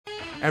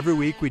Every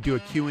week we do a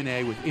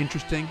Q&A with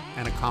interesting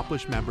and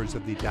accomplished members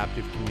of the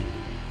adaptive community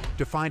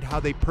to find how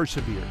they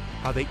persevered,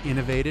 how they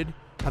innovated,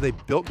 how they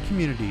built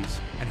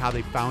communities, and how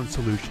they found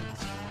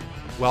solutions.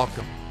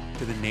 Welcome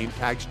to the Name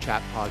Tags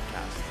Chat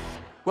Podcast.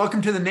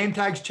 Welcome to the Name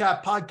Tags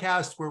Chat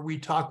Podcast, where we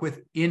talk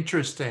with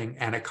interesting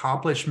and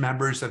accomplished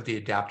members of the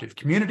adaptive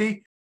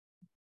community.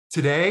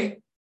 Today,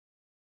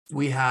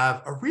 we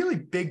have a really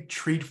big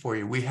treat for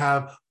you. We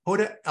have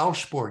Hoda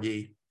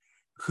Elshorbagy,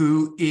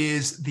 who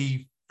is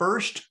the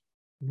first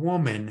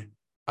woman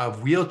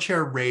of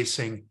wheelchair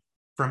racing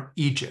from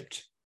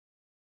Egypt.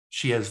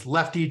 She has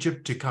left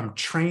Egypt to come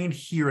train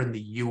here in the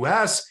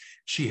US.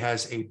 She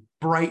has a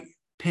bright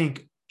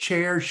pink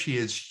chair. She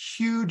has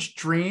huge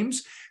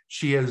dreams.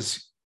 She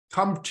has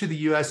come to the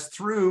US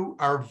through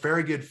our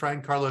very good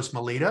friend, Carlos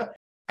Melita.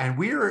 And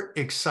we are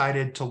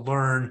excited to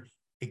learn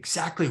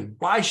exactly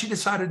why she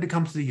decided to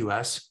come to the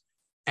US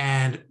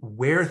and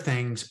where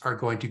things are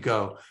going to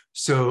go.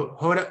 So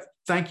Hoda,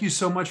 thank you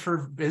so much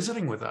for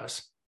visiting with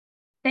us.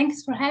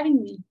 Thanks for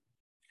having me.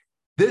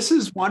 This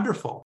is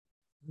wonderful.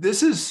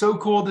 This is so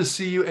cool to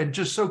see you, and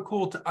just so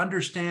cool to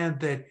understand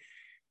that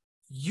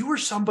you were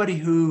somebody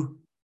who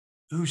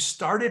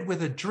started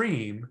with a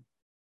dream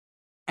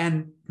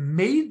and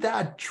made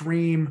that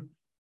dream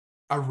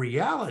a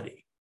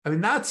reality. I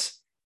mean,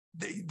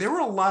 there were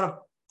a lot of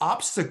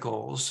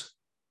obstacles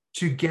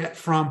to get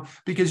from,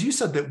 because you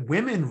said that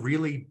women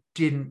really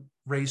didn't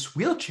race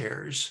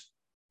wheelchairs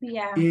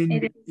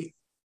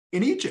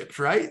in Egypt,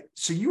 right?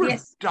 So you were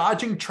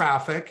dodging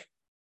traffic.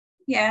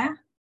 Yeah.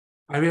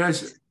 I mean,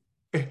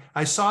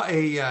 I saw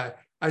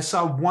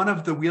one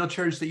of the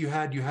wheelchairs that you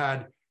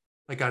had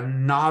like a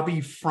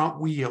knobby front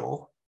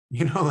wheel,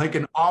 like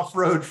an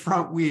off-road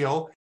front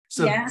wheel.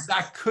 So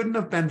that couldn't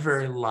have been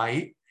very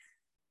light.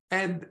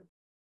 And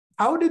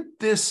how did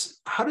this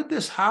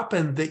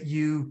happen that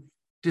you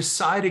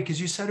decided,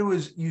 because you said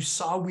you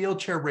saw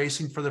wheelchair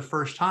racing for the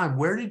first time.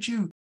 Where did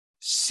you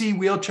see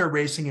wheelchair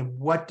racing, and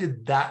what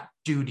did that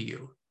do to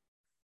you?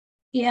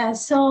 Yeah,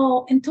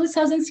 so in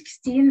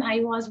 2016, I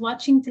was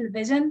watching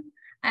television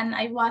and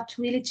I watched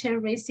wheelchair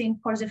racing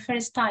for the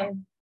first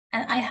time.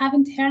 And I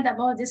haven't heard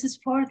about this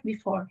sport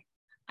before.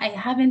 I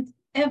haven't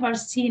ever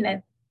seen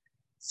it.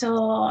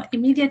 So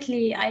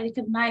immediately I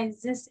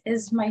recognized this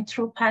is my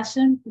true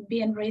passion, would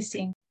be in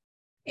racing.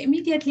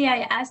 Immediately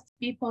I asked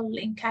people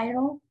in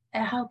Cairo,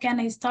 how can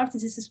I start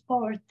this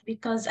sport?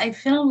 Because I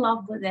fell in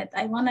love with it.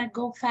 I want to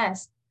go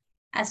fast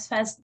as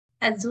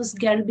those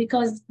girls,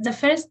 because the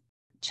first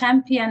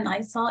champion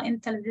I saw in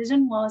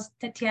television was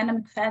Tatiana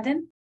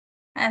McFadden,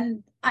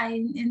 and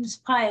I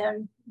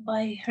inspired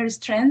by her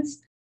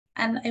strengths,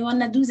 and I want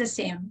to do the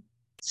same.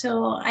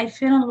 So I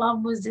fell in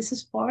love with this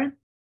sport.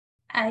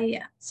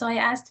 So I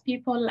asked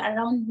people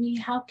around me,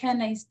 how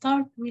can I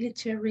start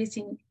wheelchair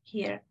racing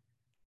here?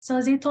 So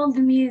they told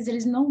me there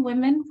is no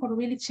women for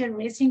wheelchair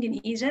racing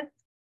in Egypt.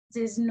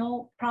 There is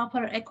no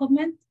proper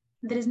equipment.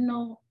 There is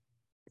no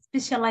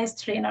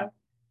specialized trainer.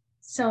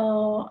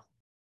 So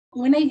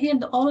when I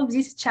heard all of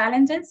these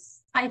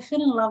challenges, I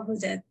fell in love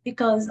with it,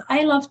 because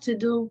I love to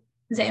do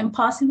the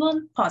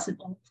impossible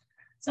possible.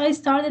 So I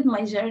started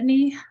my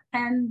journey,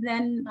 and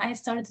then I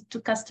started to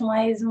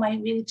customize my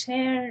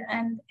wheelchair,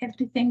 and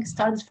everything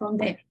started from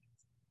there.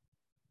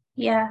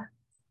 Yeah.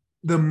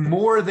 The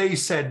more they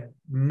said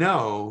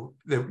no,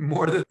 the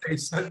more that they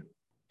said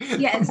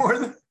yes.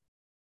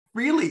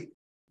 Really?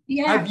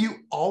 Yeah. Have you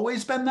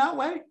always been that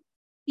way?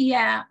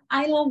 Yeah,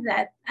 I love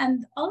that.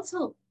 And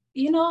also,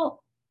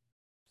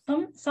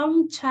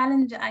 some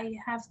challenge I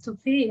have to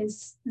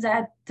face,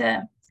 that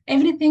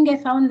everything I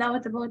found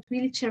out about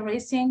wheelchair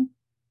racing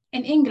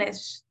in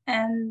English,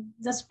 and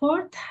the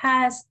sport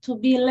has to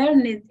be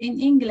learned in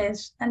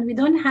English, and we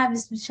don't have a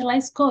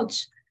specialized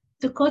coach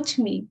to coach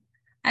me.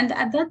 And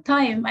at that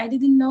time, I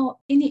didn't know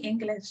any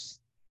English.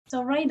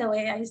 So right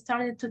away, I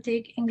started to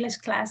take English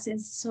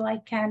classes so I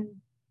can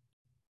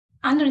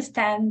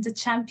understand the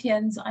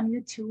champions on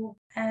YouTube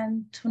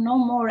and to know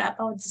more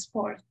about the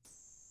sport.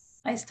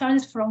 I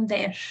started from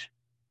there.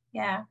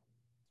 Yeah.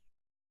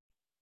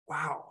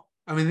 Wow.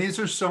 I mean, these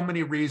are so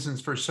many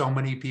reasons for so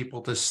many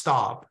people to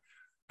stop.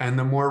 And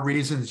the more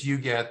reasons you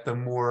get, the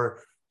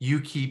more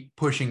you keep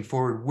pushing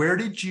forward. Where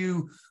did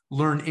you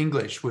learn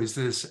English? Was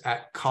this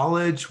at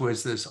college?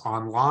 Was this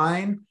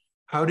online?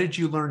 How did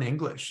you learn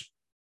English?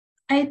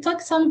 I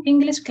took some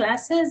English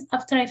classes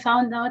after I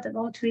found out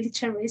about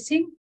wheelchair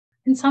racing.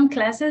 In some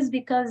classes,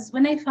 because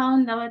when I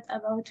found out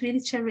about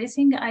wheelchair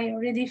racing, I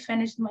already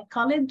finished my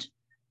college.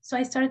 So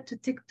I started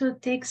to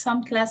take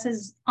some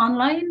classes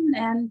online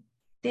and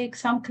take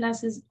some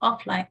classes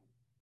offline.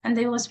 And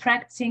I was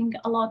practicing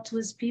a lot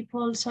with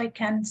people so I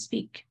can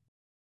speak,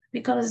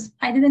 because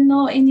I didn't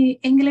know any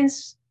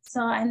English.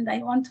 And I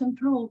want to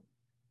improve.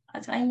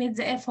 So I made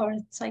the effort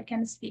so I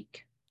can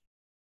speak.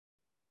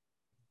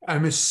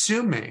 I'm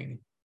assuming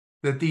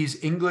that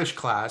these English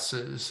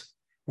classes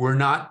were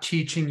not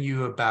teaching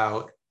you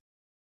about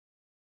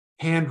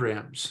hand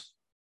rims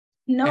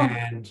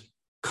and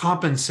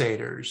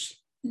compensators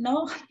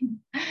No.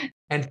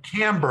 and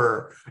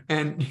camber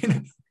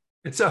and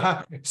And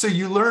so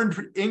you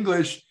learned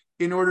English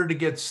in order to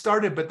get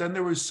started, but then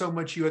there was so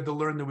much you had to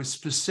learn that was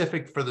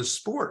specific for the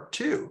sport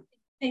too.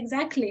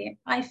 Exactly.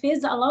 I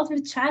faced a lot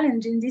of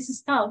challenge in this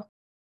stuff.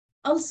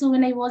 Also,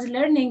 when I was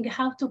learning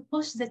how to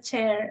push the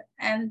chair,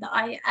 and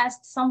I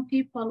asked some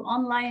people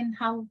online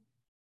how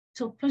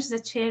to push the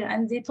chair,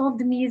 and they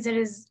told me there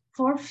is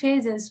 4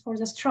 phases for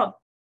the stroke,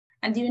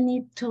 and you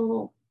need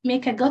to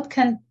make a good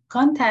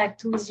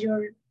contact with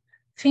your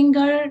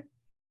finger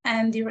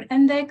and your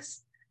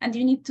index, and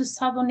you need to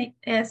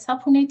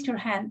saponate your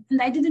hand.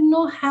 And I didn't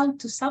know how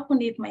to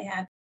saponate my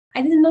hand.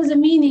 I didn't know the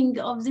meaning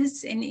of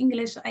this in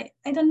English.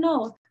 I don't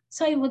know.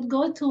 So I would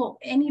go to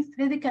any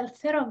physical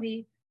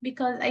therapy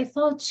because I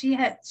thought she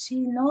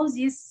knows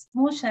these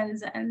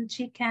motions and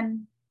she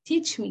can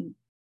teach me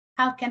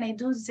how can I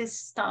do this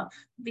stuff.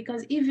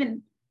 Because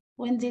even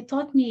when they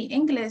taught me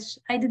English,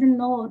 I didn't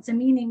know the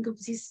meaning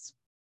of these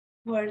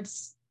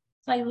words.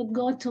 So I would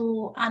go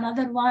to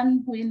another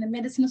one who in the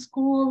medicine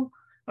school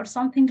or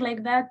something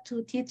like that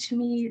to teach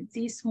me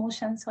these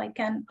motions so I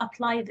can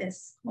apply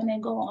this when I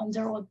go on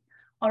the road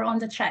or on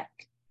the track.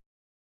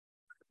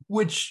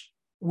 Which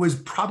was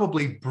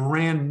probably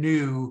brand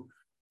new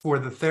for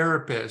the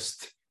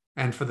therapist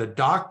and for the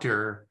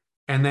doctor.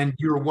 And then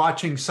you're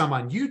watching some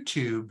on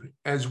YouTube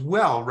as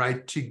well,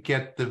 right? To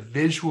get the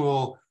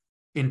visual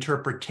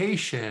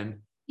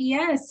interpretation.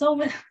 Yeah,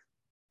 so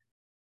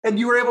and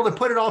you were able to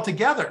put it all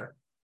together.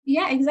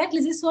 Yeah, exactly.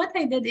 This is what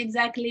I did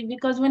exactly.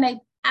 Because when I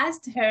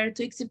asked her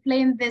to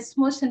explain this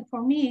motion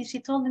for me, she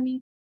told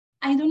me,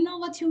 I don't know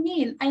what you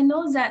mean. I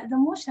know that the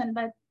motion,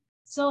 but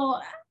so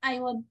I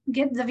would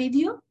get the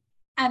video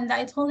and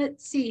I told it,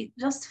 see,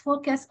 just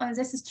focus on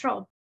this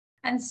stroke.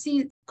 And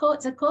see,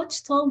 the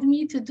coach told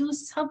me to do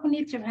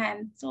saponate your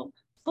hand. So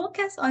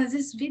focus on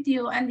this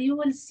video and you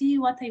will see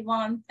what I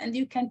want. And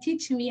you can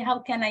teach me how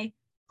can I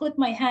put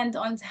my hand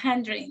on the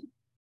hand ring.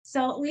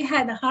 So we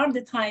had a hard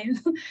time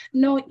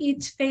know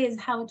each phase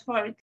how it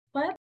worked.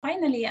 But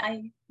finally,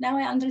 now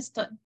I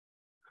understood.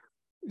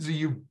 So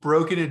you've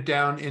broken it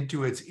down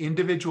into its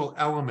individual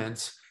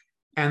elements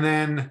and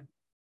then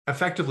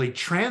effectively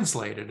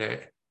translated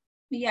it.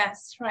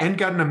 Yes, right. And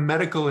gotten a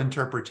medical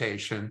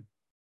interpretation.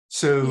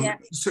 So, yeah.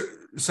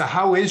 so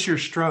how is your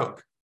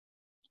stroke?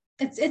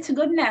 It's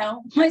good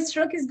now. My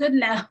stroke is good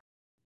now.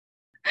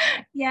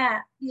 Yeah,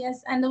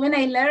 yes. And when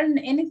I learn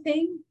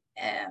anything,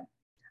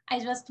 I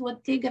just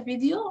would take a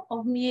video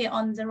of me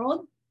on the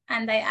road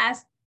and I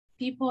asked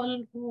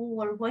people who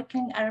were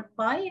working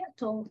nearby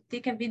to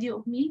take a video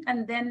of me.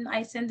 And then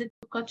I send it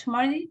to Coach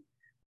Marty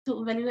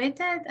to evaluate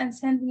it and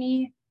send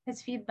me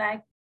his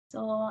feedback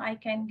so I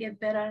can get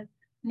better.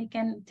 And he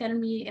can tell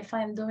me if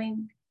I'm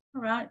doing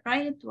right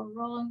or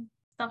wrong,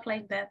 stuff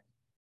like that.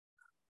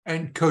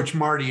 And Coach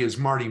Marty is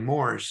Marty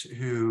Morse,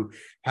 who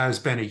has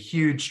been a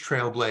huge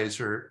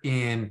trailblazer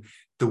in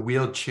the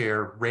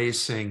wheelchair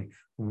racing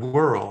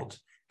world.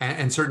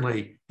 And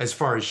certainly as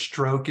far as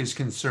stroke is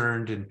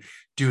concerned and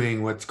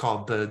doing what's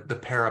called the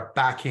para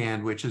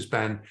backhand, which has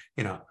been,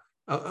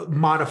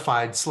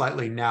 modified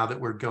slightly now that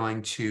we're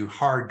going to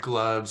hard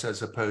gloves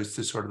as opposed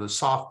to sort of the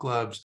soft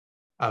gloves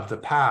of the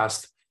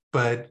past.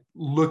 But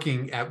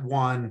looking at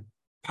one,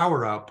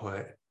 power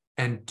output,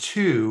 and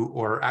two,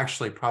 or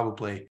actually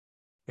probably,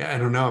 I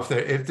don't know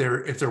if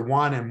they're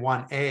one and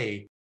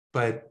 1A,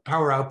 but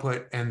power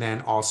output and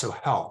then also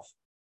health,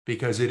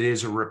 because it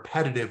is a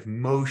repetitive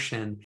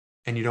motion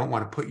and you don't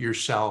want to put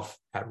yourself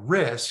at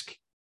risk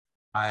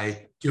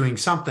by doing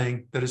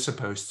something that is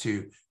supposed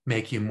to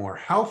make you more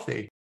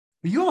healthy.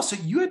 But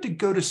you had to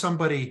go to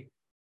somebody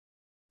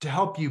to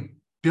help you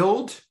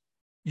build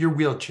your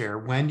wheelchair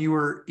when you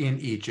were in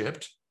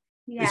Egypt.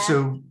 Yeah.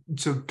 So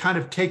kind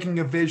of taking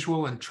a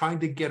visual and trying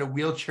to get a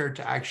wheelchair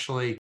to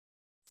actually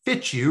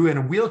fit you. In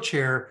a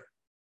wheelchair,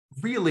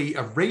 really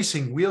a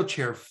racing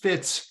wheelchair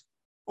fits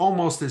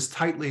almost as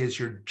tightly as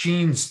your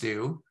jeans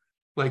do.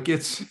 Like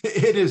it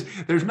is,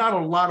 there's not a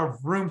lot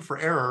of room for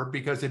error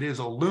because it is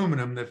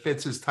aluminum that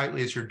fits as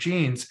tightly as your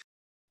jeans.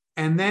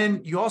 And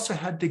then you also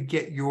had to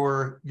get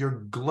your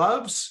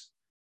gloves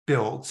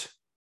built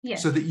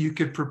so that you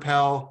could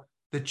propel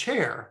the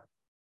chair.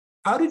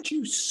 How did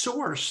you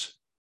source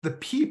the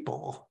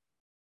people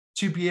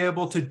to be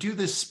able to do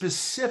this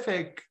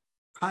specific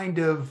kind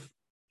of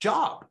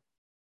job?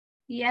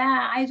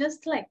 Yeah, I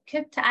just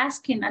kept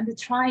asking and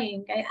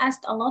trying. I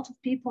asked a lot of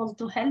people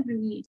to help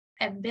me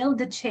build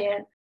the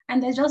chair,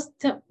 and I just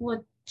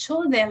would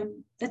show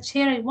them the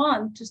chair I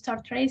want to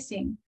start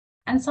racing.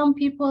 And some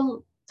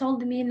people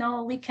told me,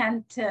 no, we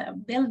can't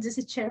build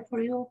this chair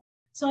for you.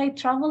 So I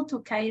traveled to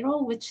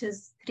Cairo, which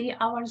is 3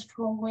 hours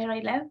from where I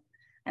live.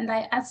 And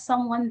I asked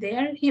someone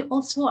there, he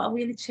also a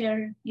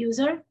wheelchair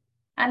user,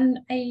 and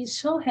I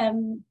show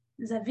him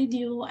the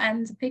video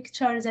and the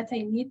picture that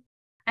I need.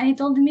 And he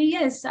told me,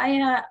 yes, I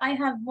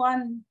have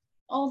one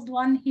old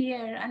one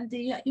here and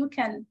you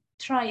can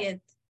try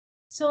it.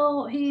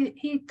 So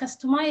he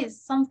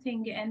customized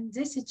something in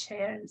this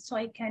chair so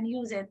I can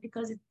use it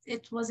because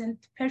it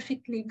wasn't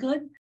perfectly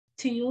good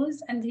to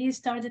use. And he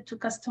started to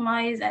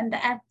customize and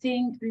add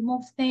thing,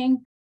 remove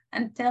thing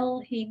until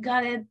he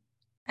got it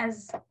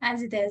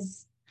as it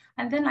is.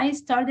 And then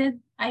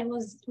I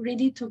was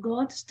ready to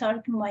go to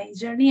start my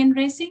journey in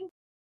racing,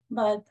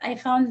 but I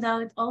found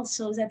out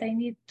also that I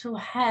need to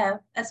have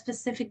a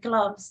specific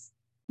gloves,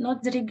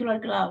 not the regular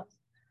gloves.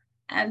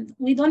 And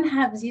we don't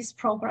have this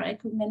proper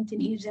equipment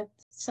in Egypt.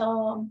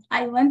 So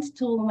I went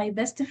to my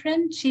best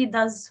friend. She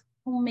does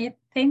homemade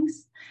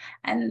things,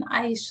 and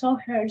I show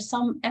her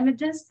some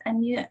images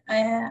and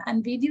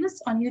videos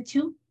on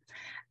YouTube.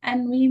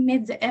 And we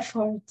made the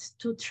effort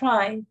to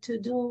try to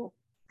do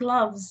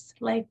gloves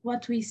like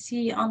what we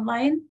see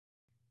online.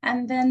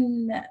 And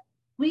then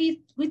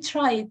we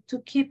tried to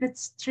keep it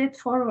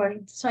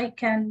straightforward so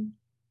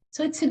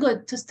it's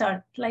good to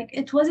start. Like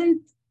it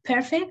wasn't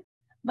perfect,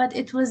 but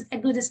it was a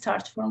good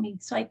start for me,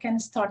 so I can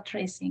start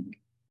racing.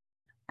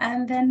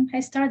 And then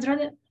I started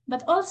running.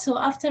 But also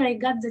after I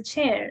got the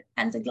chair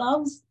and the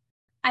gloves,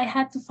 I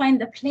had to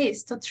find a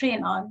place to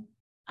train on.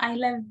 I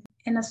live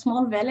in a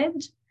small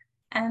village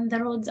and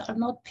the roads are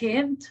not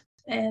paved,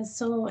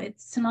 so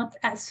it's not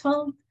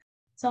asphalt.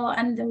 So,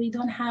 and we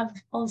don't have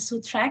also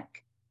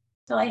track.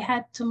 So I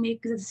had to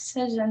make the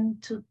decision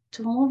to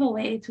move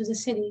away to the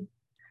city,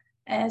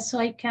 so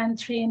I can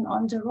train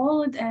on the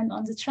road and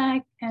on the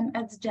track and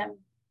at the gym.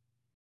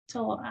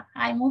 So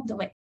I moved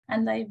away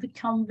and I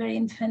become very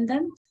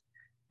independent.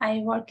 I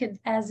worked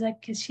as a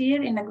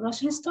cashier in a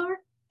grocery store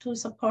to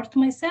support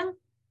myself.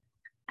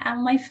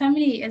 And my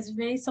family is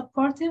very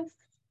supportive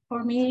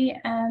for me,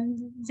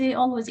 and they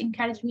always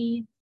encourage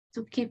me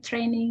to keep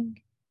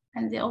training,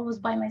 and they always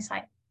by my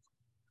side.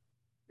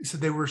 So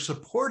they were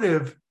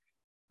supportive,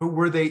 but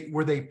were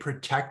they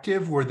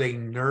protective? Were they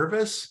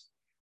nervous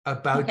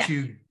about Yeah.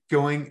 you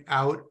going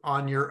out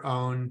on your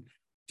own?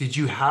 Did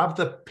you have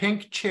the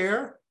pink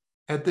chair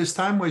at this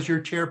time? Was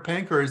your chair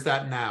pink, or is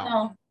that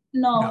now?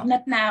 No, No.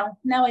 not now.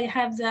 Now I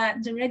have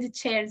the red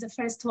chair, the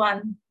first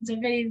one, the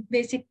very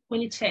basic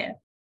wheelchair.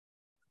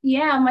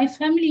 Yeah, my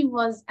family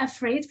was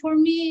afraid for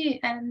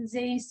me, and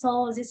they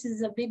saw this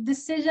is a big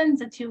decision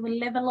that you will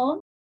live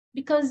alone.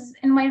 Because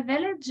in my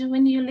village,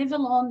 when you live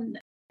alone,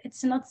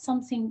 it's not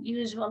something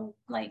usual.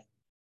 Like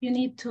you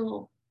need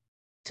to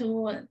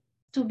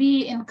to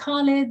be in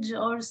college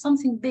or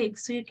something big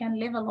so you can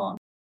live alone.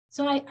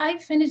 So I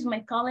finished my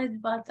college,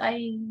 but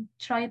I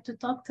tried to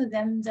talk to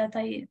them that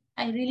I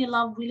really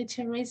love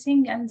wheelchair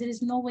racing and there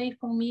is no way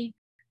for me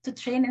to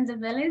train in the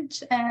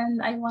village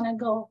and I want to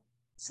go.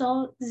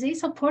 So they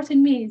supported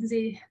me.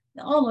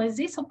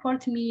 They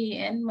support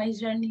me in my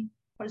journey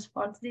for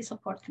sport. They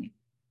support me.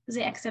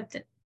 They accept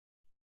it.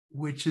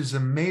 Which is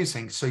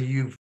amazing. So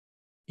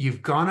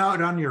you've gone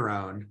out on your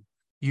own.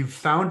 You've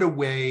found a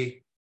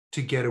way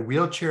to get a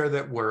wheelchair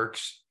that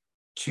works,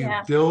 to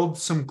Yeah. build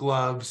some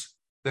gloves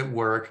that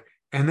work,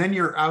 and then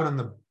you're out on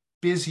the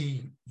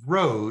busy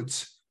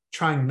roads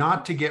trying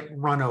not to get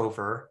run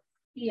over.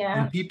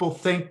 Yeah. And people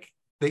think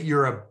that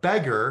you're a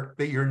beggar,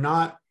 that you're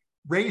not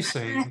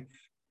racing,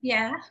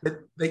 Yeah.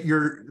 that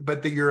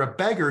you're a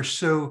beggar.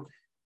 So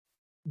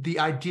the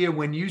idea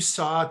when you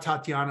saw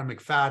Tatiana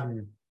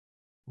McFadden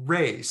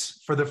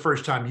race for the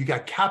first time, you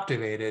got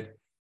captivated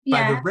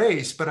by the Yeah.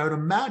 race, but I would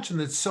imagine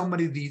that so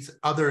many of these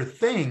other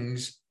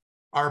things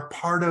are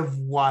part of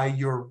why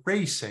you're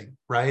racing,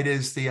 right?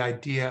 Is the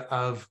idea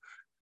of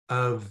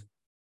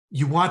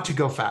you want to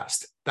go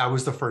fast. That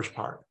was the first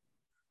part.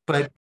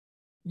 But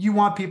you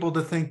want people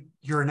to think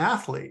you're an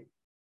athlete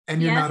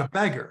and you're Yes. not a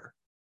beggar.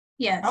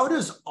 How Yes.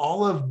 does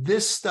all of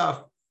this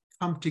stuff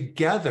come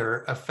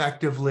together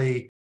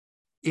effectively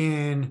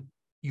in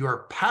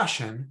your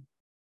passion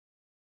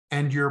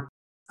and your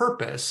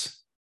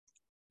purpose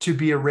to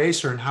be a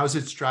racer, and how's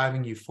it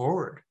driving you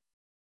forward?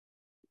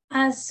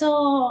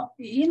 So,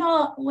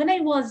 when I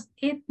was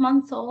 8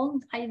 months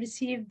old, I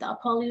received a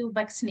polio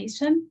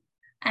vaccination,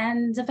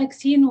 and the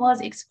vaccine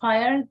was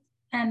expired,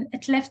 and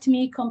it left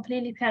me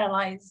completely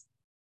paralyzed.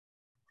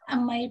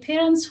 And my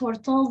parents were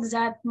told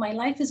that my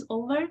life is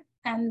over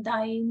and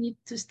I need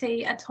to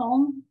stay at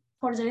home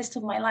for the rest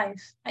of my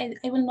life. I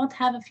will not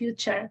have a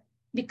future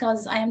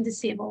because I am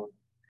disabled.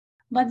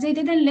 But they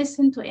didn't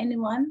listen to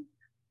anyone.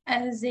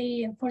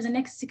 For the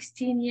next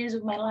 16 years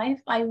of my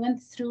life, I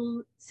went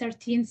through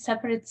 13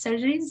 separate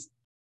surgeries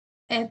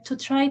to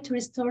try to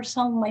restore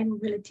some of my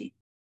mobility.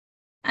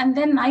 And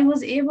then I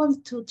was able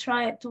to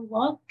try to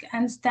walk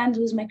and stand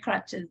with my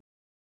crutches.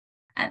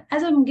 And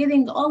as I'm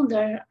getting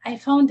older, I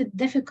found it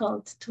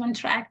difficult to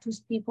interact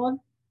with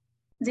people.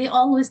 They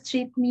always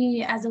treat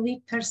me as a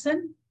weak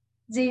person.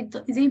 They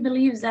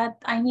believe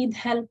that I need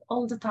help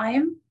all the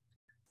time.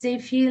 They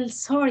feel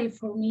sorry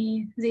for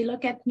me. They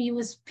look at me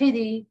with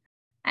pity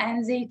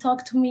and they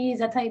talk to me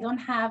that I don't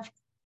have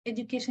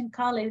education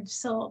college.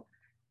 So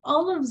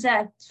all of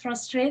that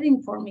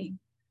frustrating for me.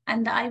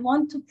 And I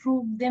want to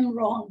prove them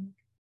wrong.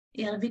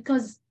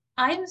 Because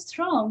I'm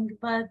strong,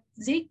 but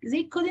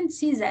they couldn't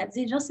see that.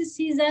 They just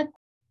see that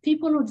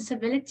people with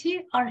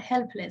disability are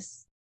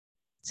helpless.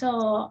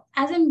 So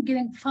as I'm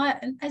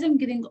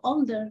getting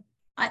older,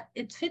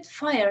 it fit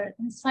fire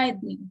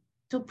inside me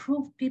to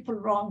prove people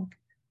wrong.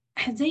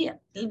 They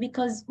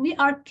because we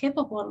are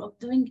capable of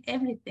doing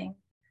everything.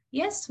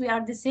 Yes, we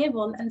are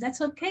disabled, and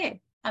that's okay.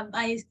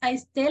 I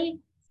still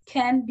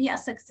can be a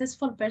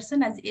successful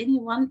person as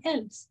anyone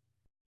else.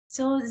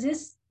 So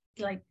this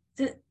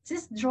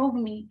drove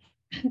me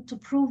to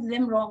prove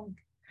them wrong.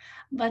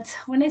 But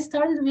when I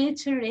started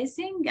wheelchair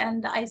racing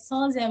and I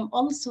saw them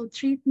also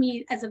treat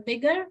me as a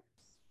beggar,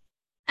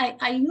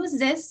 I use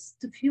this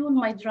to fuel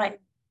my drive.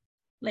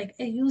 Like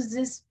I use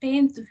this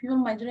pain to fuel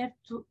my drive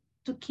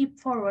to keep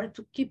forward,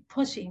 to keep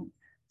pushing,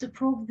 to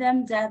prove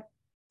them that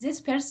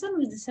this person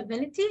with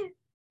disability,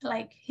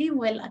 like he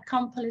will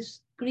accomplish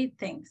great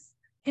things.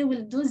 He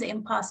will do the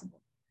impossible.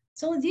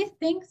 So these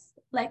things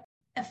like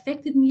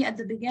affected me at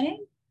the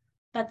beginning,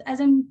 but as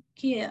I'm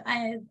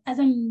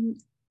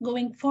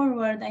going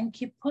forward and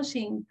keep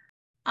pushing,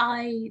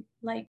 I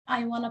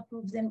want to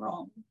prove them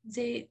wrong.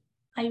 I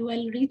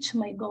will reach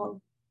my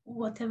goal,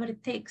 whatever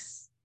it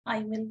takes. I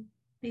will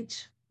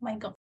reach my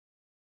goal.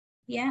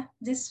 Yeah,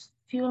 this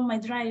fuel my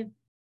drive.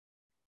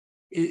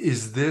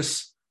 Is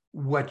this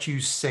what you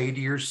say to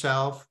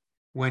yourself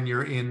when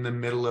you're in the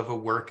middle of a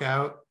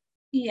workout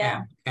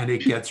Yeah, and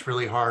it gets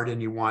really hard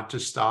and you want to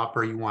stop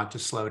or you want to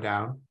slow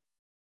down?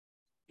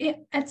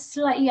 it's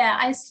like, yeah,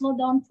 I slow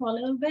down for a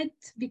little bit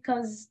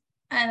because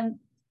um,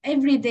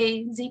 every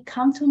day they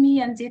come to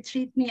me and they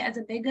treat me as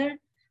a beggar,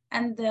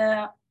 and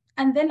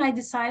and then I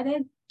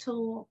decided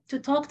to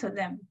talk to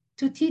them,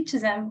 to teach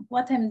them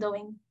what I'm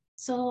doing.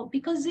 So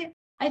because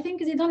I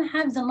think they don't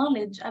have the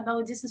knowledge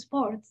about this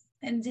sport,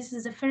 and this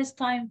is the first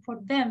time for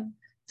them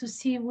to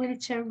see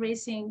wheelchair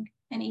racing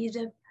in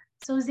Egypt.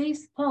 So they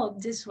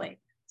thought this way.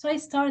 So I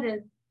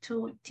started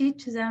to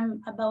teach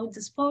them about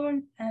the sport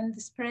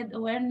and spread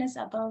awareness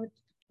about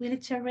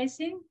wheelchair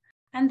racing.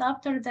 And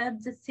after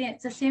that,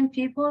 the same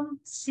people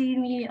see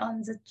me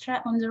on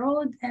on the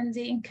road and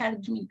they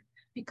encourage me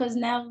because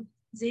now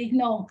they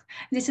know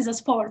this is a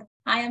sport.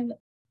 I am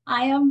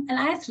an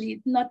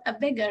athlete, not a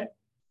beggar.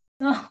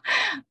 So,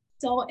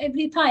 so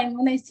every time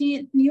when I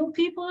see new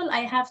people,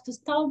 I have to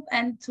stop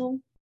and to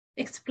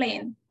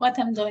explain what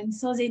I'm doing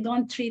so they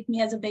don't treat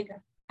me as a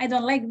beggar. I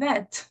don't like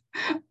that.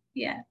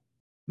 Yeah.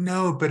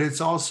 No, but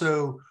it's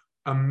also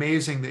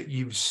amazing that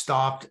you've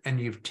stopped and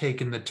you've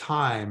taken the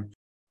time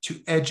to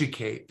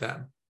educate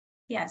them,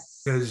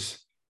 Yes. because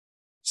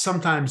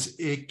sometimes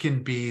it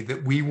can be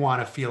that we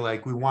want to feel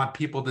like we want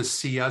people to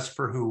see us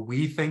for who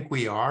we think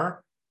we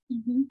are,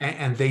 Mm-hmm.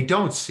 and they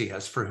don't see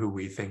us for who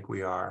we think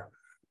we are.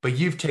 But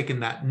you've taken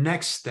that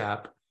next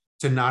step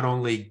to not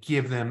only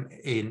give them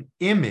an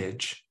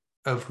image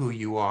of who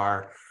you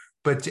are,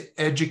 but to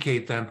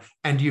educate them.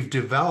 And you've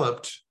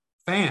developed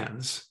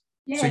fans.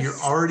 So you're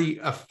Yes. already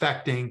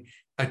affecting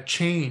a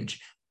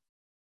change.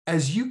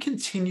 As you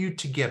continue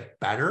to get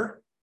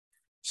better,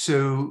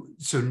 so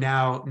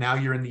now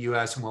you're in the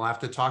US and we'll have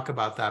to talk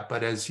about that.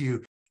 But as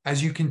you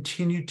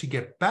continue to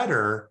get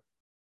better,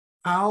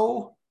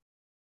 how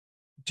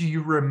do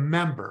you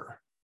remember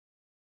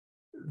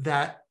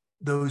that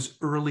those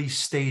early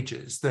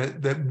stages,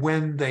 that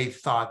when they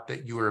thought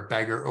that you were a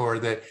beggar or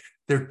that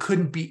there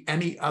couldn't be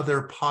any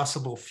other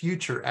possible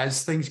future?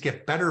 As things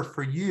get better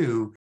for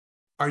you,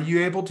 are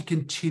you able to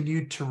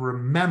continue to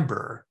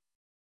remember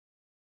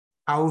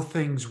how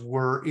things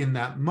were in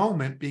that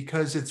moment?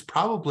 Because it's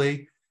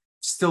probably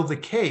still the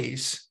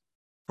case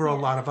for a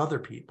Yeah. lot of other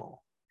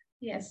people.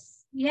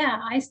 Yes. Yeah.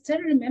 I still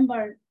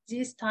remember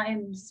these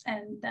times,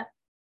 and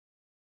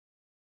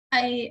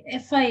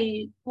if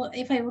I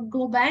would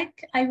go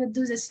back, I would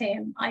do the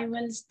same. I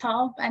will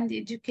stop and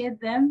educate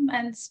them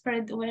and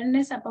spread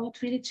awareness about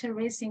wheelchair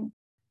racing.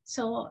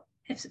 So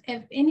if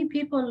any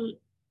people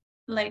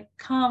like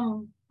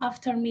come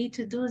after me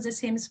to do the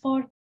same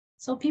sport,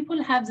 so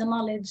people have the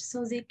knowledge,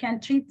 so they can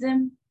treat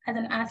them as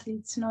an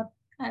athlete, not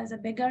as a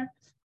beggar.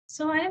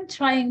 So I am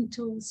trying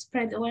to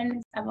spread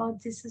awareness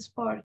about this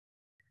sport.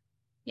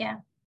 Yeah.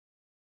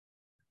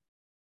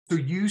 So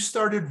you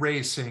started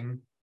racing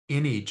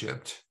in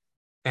Egypt,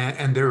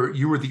 and there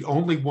you were the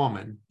only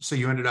woman. So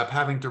you ended up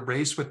having to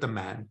race with the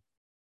men,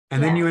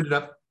 and then Yeah. you ended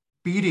up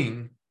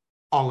beating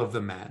all of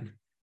the men.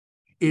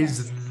 Yes.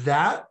 Is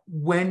that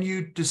when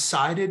you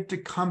decided to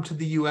come to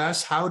the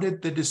US? How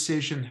did the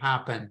decision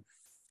happen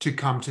to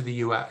come to the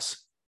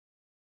US?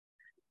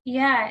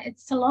 Yeah,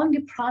 it's a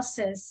long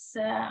process.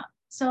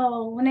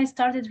 So when I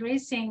started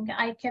racing,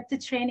 I kept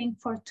training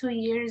for 2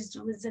 years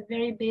with a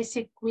very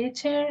basic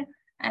wheelchair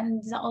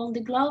and all the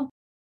glove.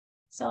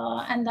 So,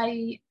 and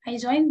I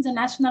joined the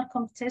national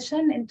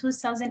competition in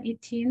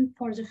 2018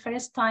 for the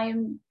first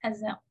time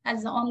as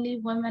the only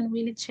woman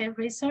wheelchair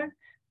racer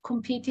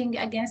competing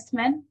against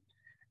men.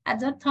 At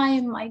that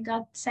time, I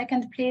got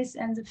second place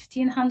in the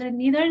 1500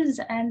 meters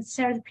and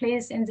third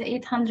place in the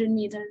 800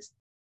 meters.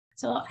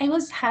 So I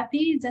was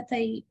happy that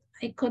I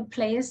could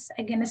place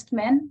against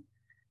men.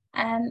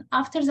 And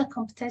after the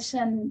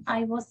competition,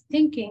 I was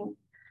thinking,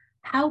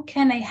 how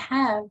can I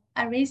have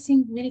a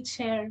racing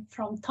wheelchair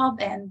from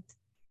top end?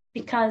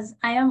 Because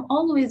I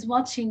always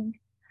watch YouTube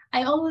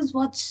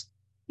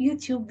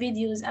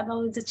videos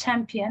about the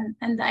champion,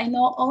 and I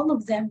know all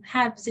of them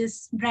have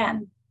this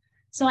brand.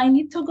 So I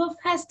need to go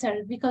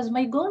faster because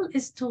my goal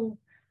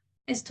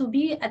is to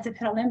be at the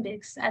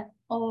Paralympics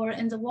or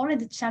in the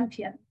world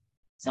champion.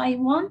 So I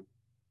want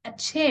a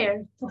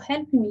chair to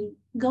help me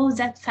go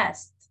that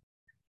fast.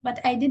 But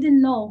I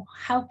didn't know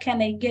how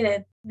can I get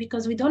it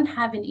because we don't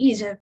have in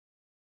Egypt.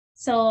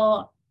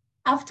 So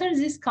after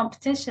this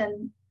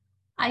competition,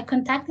 I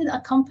contacted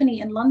a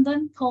company in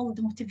London called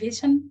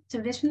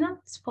Motivational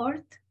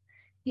Sport.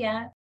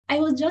 Yeah, I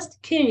was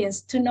just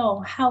curious to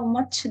know how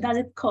much does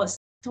it cost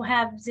to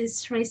have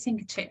this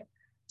racing chair.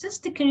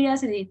 Just the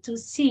curiosity to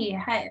see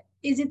how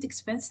is it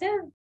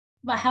expensive,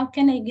 but how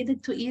can I get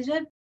it to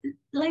Egypt?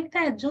 Like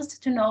that,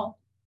 just to know.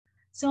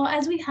 So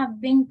as we have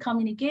been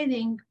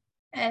communicating,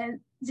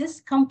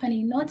 this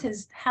company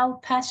noticed how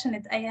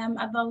passionate I am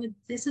about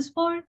this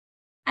sport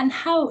and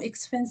how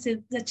expensive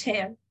the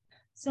chair.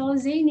 So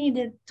they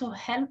needed to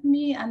help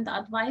me and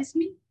advise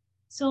me.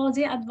 So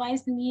they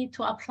advised me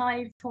to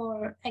apply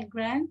for a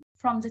grant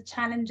from the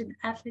Challenged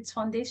Athletes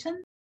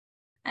Foundation.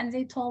 And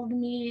they told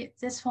me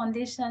this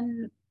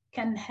foundation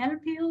can help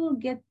you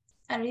get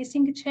a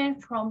racing chair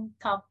from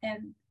top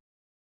end.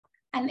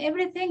 And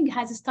everything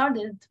has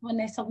started when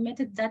I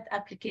submitted that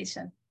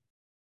application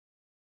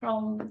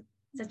from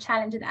the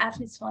Challenged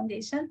Athletes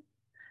Foundation.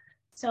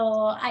 So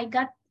I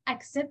got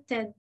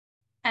accepted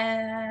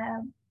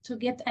to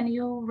get a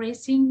new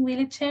racing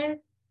wheelchair.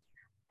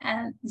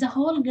 And the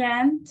whole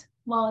grant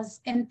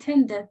was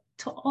intended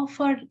to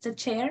offer the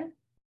chair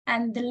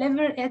and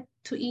deliver it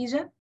to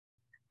Egypt.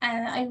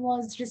 And I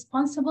was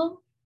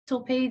responsible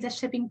to pay the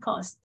shipping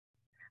cost.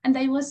 And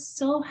I was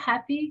so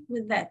happy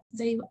with that,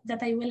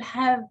 that I will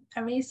have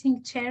a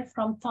racing chair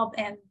from top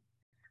end.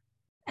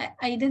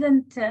 I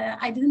didn't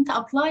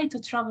apply to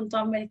travel to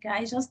America.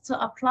 I just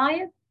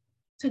applied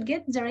to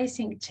get the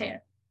racing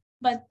chair.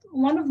 But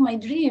one of my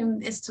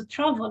dreams is to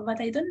travel, but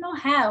I don't know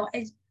how.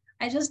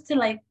 I just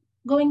like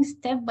going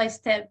step by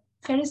step.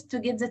 First to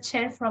get the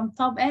chair from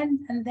top end,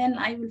 and then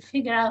I will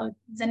figure out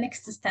the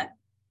next step.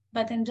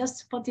 But I'm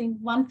just putting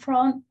one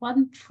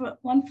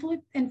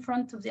foot in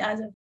front of the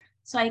other,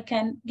 so I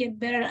can get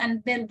better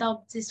and build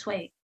up this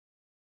way.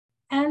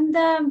 And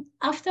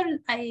after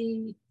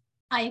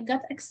I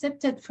got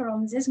accepted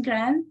from this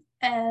grant,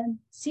 and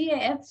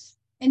CAF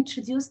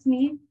introduced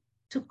me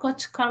to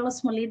Coach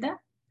Carlos Molida,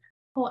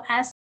 who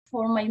asked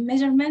for my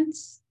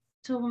measurements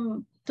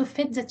to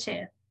fit the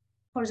chair.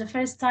 For the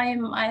first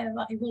time, I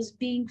was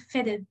being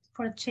fitted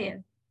for a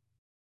chair.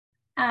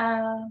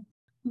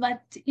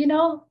 But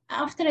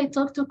after I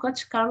talked to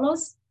Coach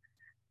Carlos,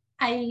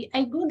 I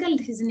Googled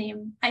his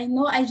name.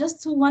 I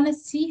just want to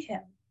see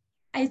him.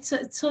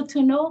 So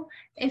to know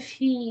if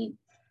he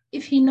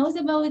knows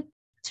about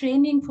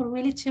training for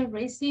wheelchair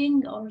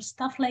racing or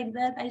stuff like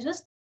that. I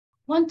just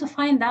want to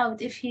find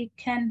out if he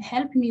can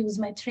help me with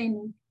my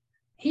training.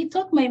 He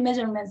took my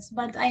measurements,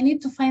 but I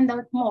need to find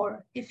out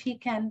more if he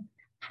can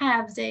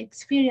have the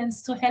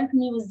experience to help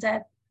me with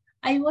that.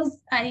 I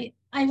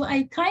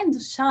kind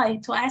of shy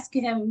to ask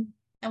him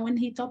when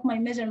he took my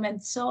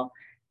measurements. So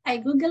I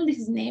Googled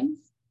his name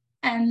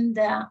and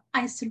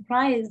I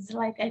surprised,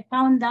 like I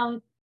found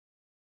out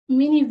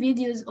many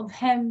videos of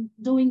him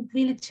doing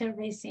wheelchair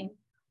racing.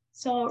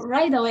 So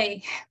right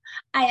away,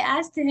 I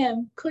asked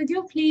him, could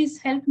you please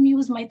help me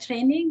with my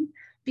training?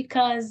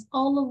 Because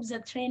all of the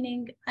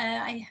training,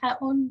 I have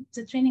all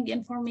the training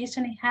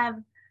information I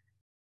have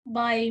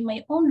by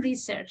my own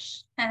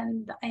research,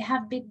 and I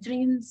have big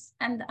dreams,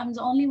 and I'm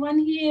the only one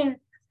here,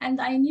 and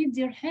I need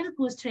your help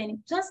with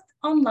training, just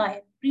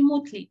online,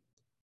 remotely.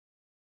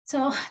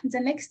 So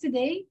the next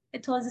day,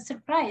 it was a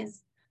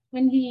surprise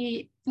when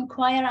he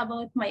inquired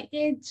about my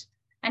age,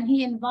 and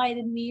he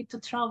invited me to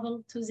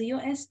travel to the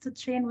US to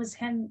train with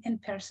him in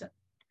person.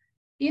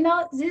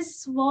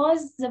 This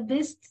was the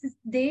best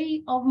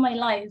day of my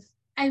life.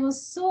 I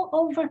was so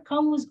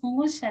overcome with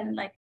emotion,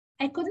 like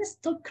I couldn't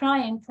stop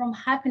crying from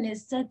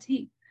happiness that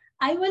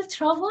I will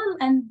travel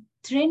and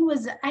train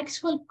with the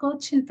actual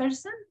coach in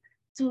person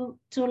to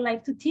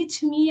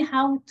teach me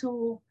how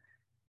to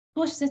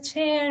push the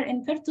chair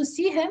and to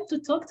see him, to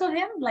talk to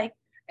him. Like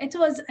it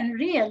was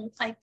unreal.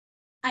 Like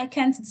I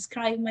can't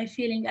describe my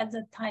feeling at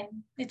that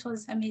time. It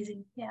was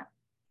amazing. Yeah.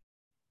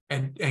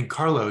 And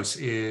Carlos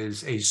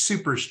is a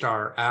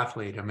superstar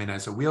athlete. I mean,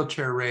 as a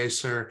wheelchair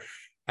racer,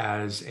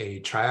 as a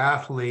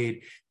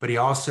triathlete, but he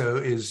also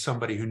is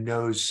somebody who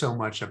knows so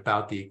much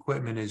about the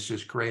equipment, is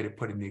just great at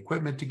putting the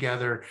equipment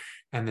together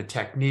and the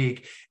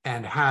technique,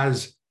 and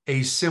has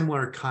a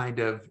similar kind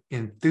of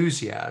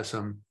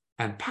enthusiasm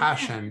and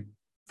passion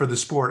for the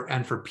sport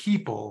and for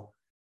people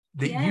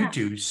that you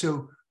do.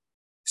 So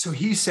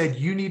he said,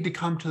 you need to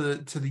come to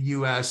the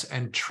US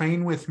and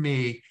train with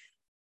me.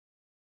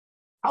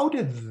 How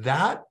did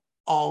that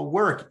all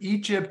work?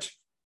 Egypt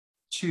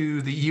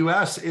to the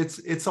US,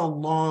 it's a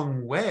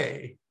long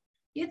way.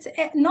 It's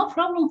no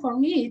problem for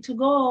me to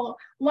go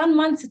 1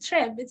 month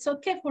trip. It's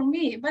okay for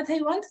me, but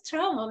I want to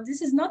travel.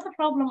 This is not a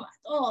problem at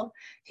all.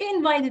 He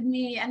invited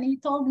me and he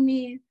told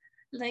me,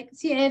 like,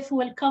 CF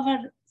will cover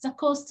the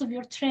cost of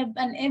your trip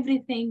and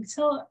everything.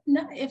 So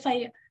no, if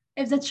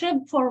the trip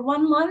for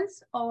 1 month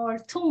or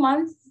 2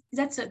 months,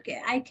 that's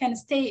okay. I can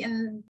stay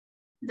in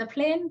the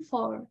plane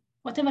for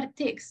whatever it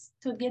takes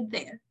to get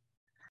there.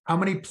 How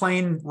many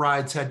plane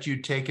rides had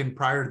you taken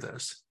prior to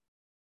this?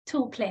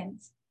 2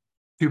 planes.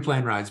 2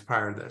 plane rides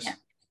prior to this. Yeah.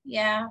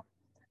 Yeah.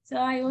 So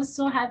I was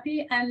so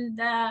happy, and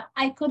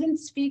I couldn't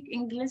speak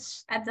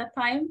English at the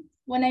time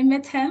when I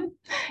met him.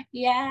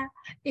 Yeah,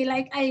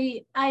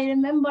 I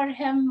remember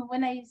him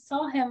when I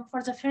saw him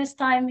for the first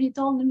time. He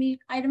told me,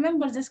 I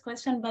remember this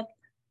question, but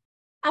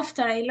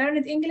after I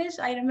learned English,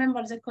 I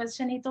remember the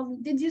question. He told me,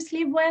 "Did you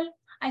sleep well?"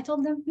 I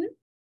told him, "Hmm?"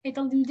 I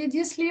told him, "Did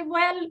you sleep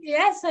well?"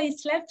 Yes, I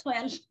slept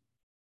well.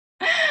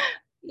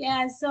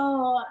 Yeah.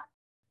 So,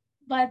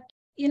 but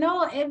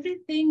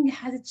everything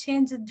has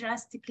changed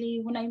drastically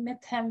when I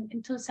met him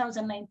in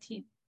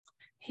 2019.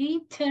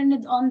 He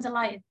turned on the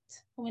light.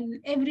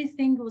 When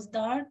everything was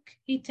dark,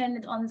 he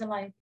turned on the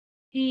light.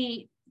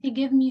 He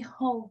gave me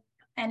hope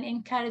and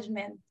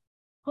encouragement.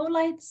 Who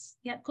lights?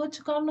 Yeah,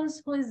 Coach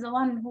Carlos, who is the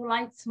one who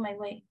lights my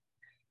way.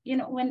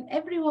 When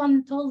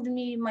everyone told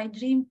me my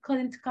dream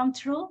couldn't come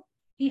true,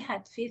 he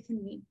had faith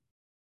in me.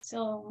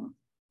 So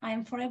I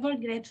am forever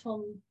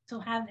grateful to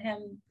have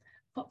him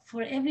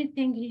for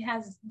everything he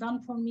has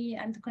done for me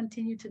and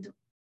continue to do.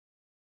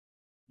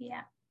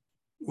 Yeah.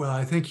 Well,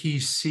 I think he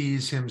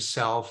sees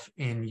himself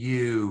in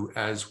you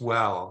as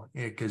well,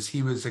 because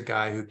he was a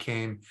guy who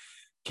came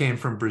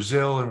from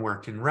Brazil and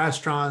worked in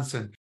restaurants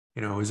and,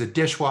 was a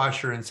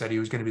dishwasher and said he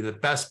was going to be the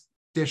best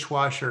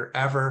dishwasher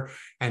ever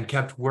and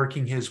kept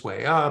working his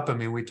way up. I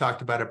mean, we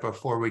talked about it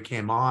before we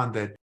came on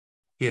that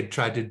he had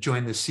tried to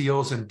join the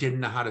SEALs and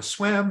didn't know how to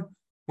swim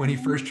when he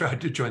first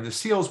tried to join the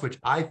SEALs, which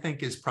I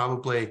think is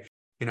probably,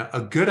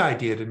 a good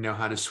idea to know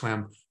how to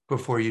swim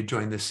before you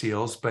join the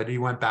SEALs. But he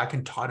went back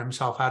and taught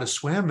himself how to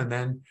swim, and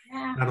then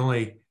not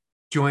only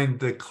joined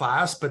the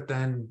class, but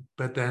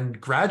then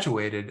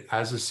graduated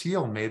as a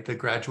SEAL, made the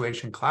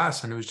graduation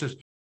class. And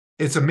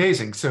it's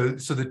amazing. So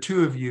the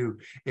two of you,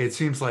 it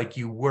seems like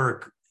you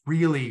work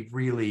really,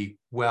 really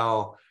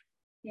well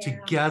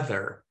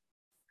together.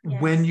 Yes.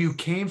 When you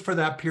came for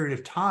that period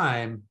of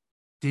time,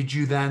 did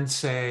you then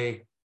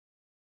say,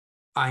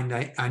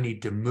 I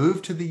need to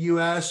move to the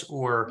US,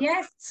 or?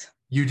 Yes.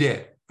 You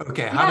did?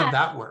 Okay. How did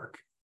that work?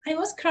 I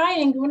was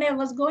crying when I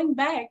was going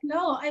back.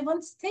 No, I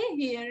want to stay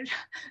here.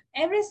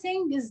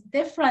 Everything is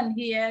different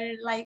here.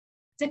 Like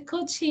the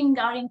coaching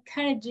are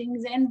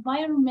encouraging. The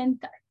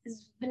environment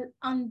is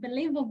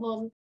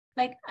unbelievable.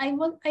 Like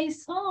I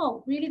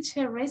saw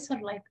wheelchair racer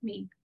like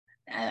me.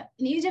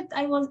 In Egypt,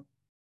 I was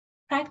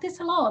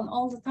practice alone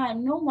all the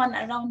time. No one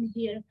around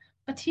here.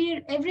 But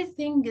here,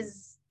 everything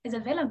is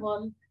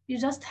available. You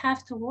just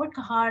have to work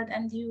hard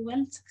and you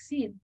will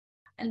succeed.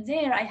 And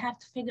there, I have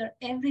to figure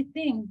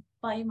everything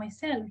by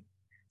myself.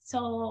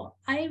 So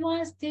I want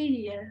to stay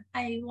here.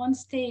 I want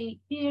to stay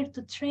here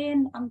to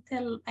train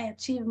until I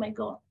achieve my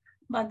goal.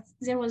 But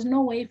there was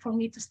no way for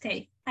me to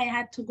stay. I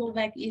had to go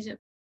back to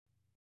Egypt.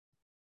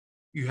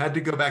 You had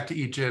to go back to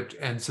Egypt.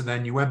 And so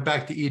then you went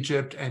back to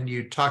Egypt and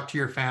you talked to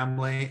your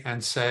family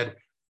and said,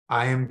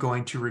 I am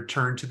going to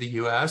return to the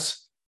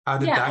US. How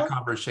did that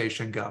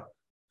conversation go?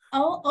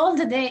 All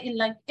the day,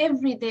 like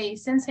every day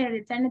since I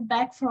returned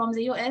back from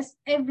the US,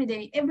 every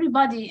day,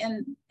 everybody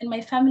in my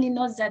family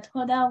knows that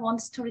Hoda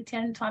wants to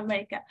return to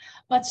America.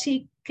 But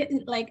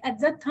at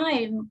that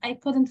time, I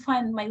couldn't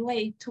find my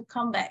way to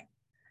come back.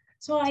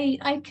 So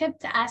I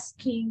kept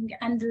asking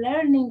and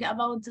learning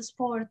about the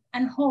sport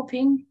and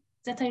hoping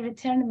that I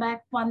return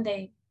back one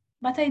day.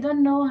 But I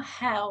don't know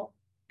how,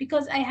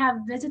 because I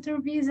have visitor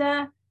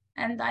visa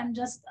and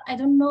I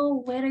don't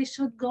know where I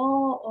should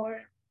go,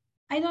 or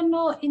I don't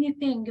know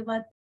anything,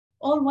 but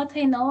all what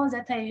I know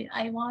that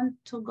I want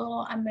to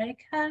go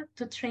America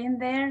to train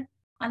there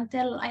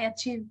until I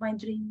achieve my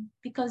dream,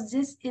 because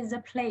this is a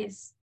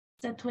place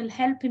that will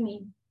help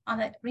me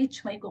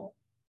reach my goal.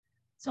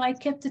 So I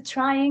kept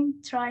trying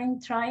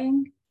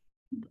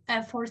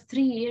for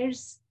 3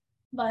 years.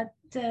 But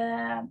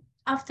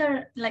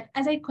after,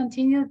 as I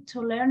continued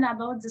to learn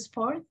about the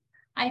sport,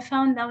 I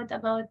found out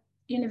about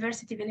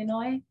University of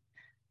Illinois,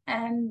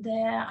 and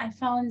I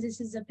found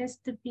this is the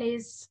best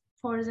place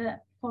for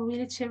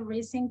wheelchair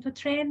racing to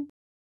train.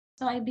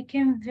 So I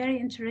became very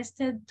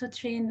interested to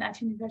train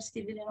at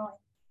University of Illinois.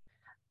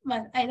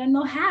 But I don't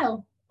know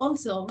how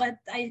also, but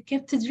I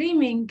kept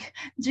dreaming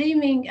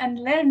and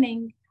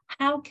learning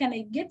how can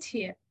I get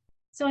here.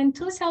 So in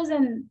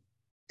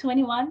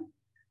 2021,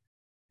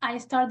 I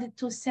started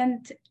to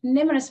send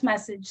numerous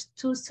messages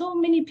to so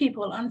many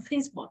people on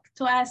Facebook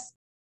to ask,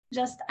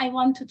 I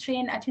want to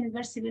train at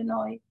University of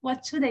Illinois.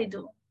 What should I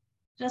do?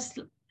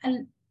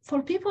 And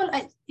for people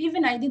I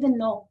didn't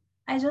know.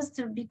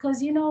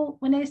 Because,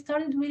 when I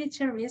started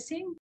wheelchair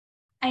racing,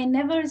 I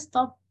never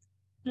stopped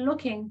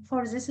looking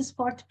for this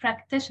sport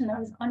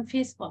practitioners on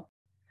Facebook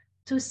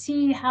to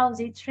see how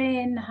they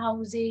train,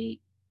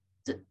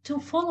 to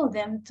follow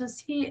them, to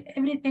see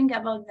everything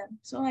about them.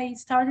 So I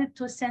started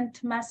to send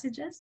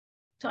messages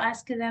to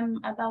ask them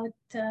about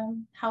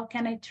how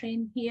can I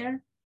train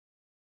here.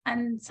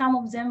 And some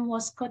of them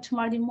was Coach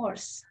Marty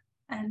Morse.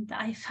 And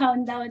I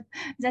found out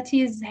that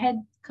he is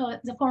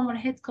the former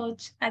head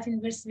coach at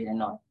University of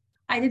Illinois.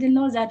 I didn't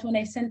know that when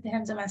I sent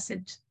him the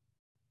message.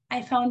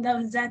 I found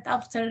out that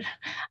after,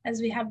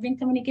 as we have been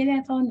communicating,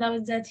 I found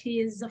out that he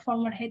is the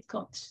former head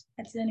coach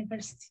at the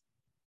university.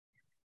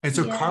 And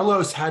so Yeah,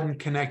 Carlos hadn't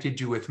connected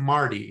you with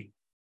Marty.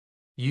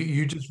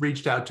 You just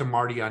reached out to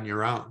Marty on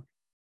your own.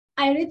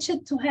 I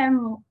reached to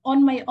him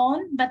on my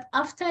own, but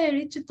after I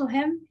reached to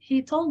him,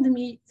 he told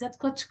me that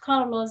Coach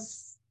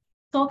Carlos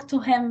talked to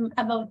him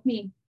about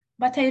me.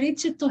 But I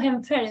reached to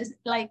him first,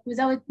 like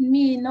without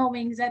me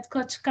knowing that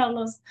Coach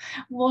Carlos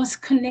was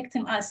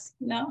connecting us,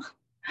 you know?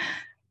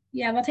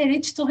 Yeah, but I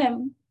reached to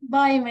him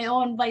by my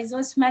own, by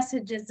those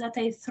messages that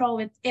I throw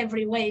it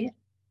every way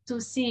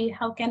to see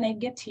how can I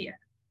get here.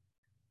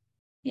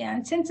 Yeah,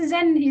 and since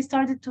then he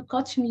started to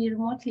coach me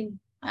remotely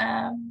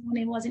when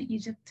I was in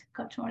Egypt,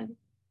 Coach Marty.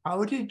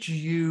 How did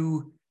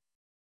you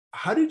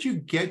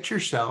get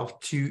yourself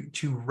to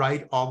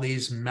write all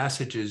these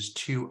messages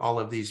to all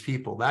of these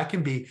people? That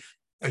can be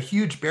a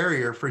huge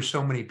barrier for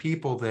so many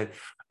people that,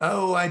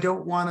 oh, I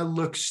don't want to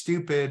look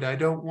stupid. I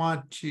don't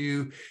want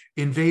to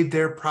invade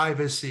their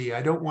privacy.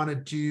 I don't want to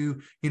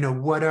do,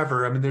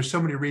 whatever. I mean, there's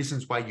so many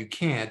reasons why you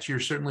can't. You're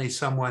certainly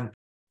someone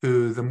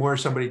who, the more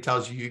somebody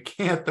tells you you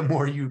can't, the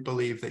more you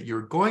believe that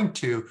you're going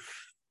to.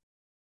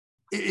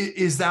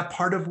 Is that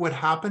part of what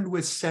happened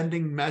with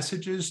sending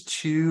messages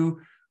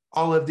to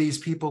all of these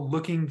people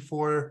looking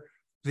for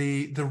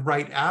the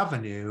right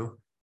avenue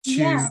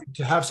Yeah,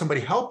 to have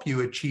somebody help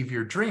you achieve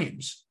your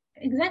dreams?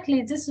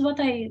 exactly. This is what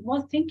I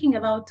was thinking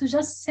about, to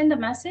just send a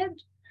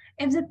message.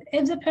 If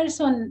the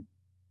person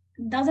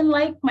doesn't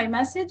like my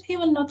message, he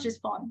will not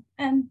respond.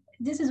 And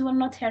will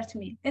not hurt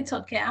me. It's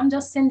okay. I'm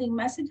just sending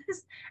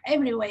messages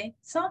every way.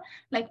 So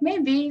like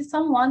maybe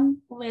someone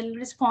will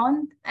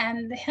respond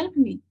and help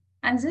me.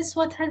 And this is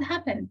what had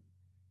happened.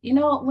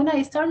 When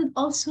I started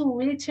also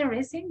wheelchair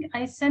racing,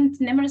 I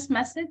sent numerous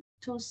messages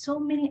to so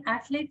many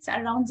athletes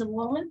around the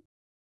world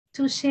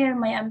to share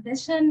my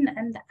ambition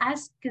and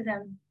ask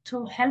them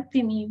to help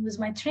me with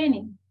my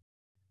training.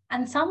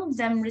 And some of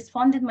them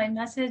responded my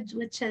message,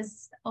 which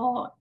is,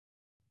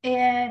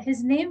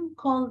 his name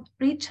called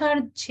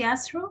Richard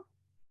Chiasro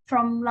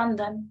from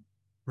London.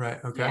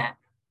 Right. Okay. Yeah,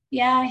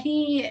 yeah.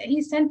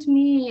 He sent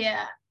me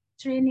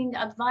training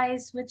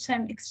advice, which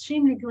I'm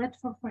extremely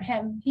grateful for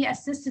him. He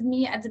assisted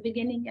me at the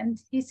beginning,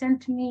 and he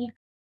sent me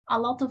a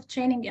lot of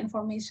training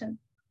information.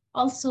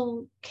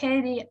 Also,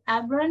 Katie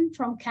Abram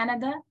from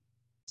Canada,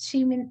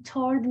 she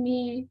mentored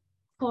me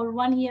for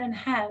 1 year and a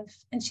half,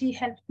 and she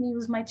helped me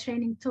with my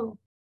training too.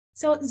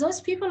 So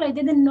those people, I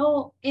didn't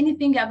know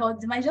anything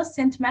about them. I just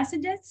sent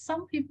messages.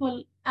 Some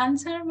people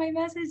answer my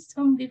message,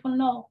 some people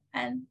no.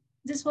 And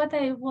this is what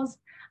I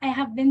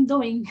have been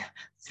doing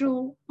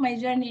through my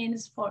journey in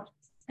sports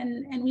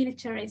and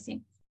wheelchair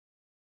racing.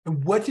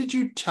 And what did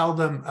you tell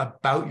them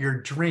about your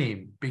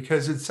dream?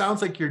 Because it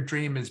sounds like your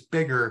dream is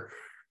bigger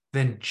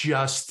than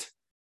just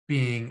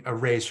being a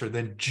racer,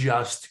 than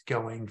just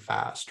going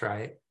fast,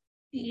 right?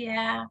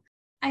 Yeah,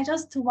 I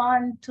just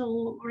want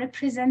to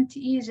represent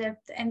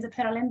Egypt in the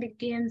Paralympic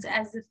Games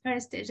as the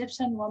first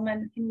Egyptian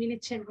woman in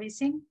wheelchair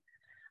racing.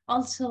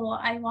 Also,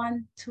 I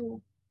want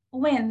to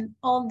win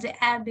all the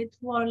Abbott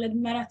World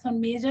Marathon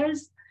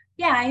majors.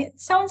 Yeah, it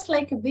sounds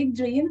like a big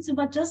dreams,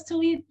 but just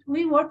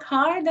we work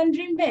hard and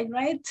dream big,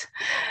 right?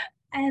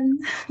 And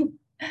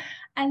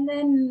and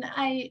then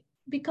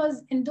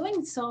because in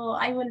doing so,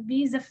 I will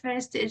be the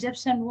first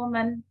Egyptian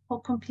woman who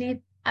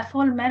complete a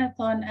full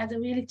marathon as a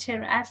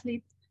wheelchair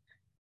athlete.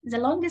 The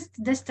longest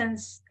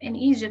distance in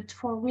Egypt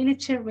for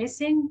wheelchair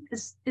racing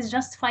is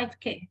just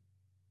 5K,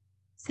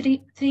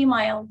 3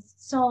 miles.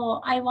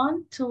 So I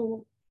want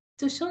to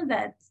show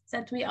that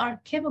we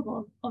are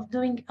capable of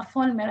doing a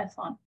full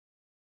marathon.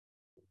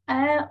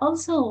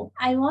 Also,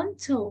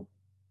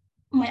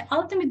 my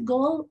ultimate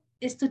goal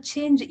is to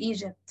change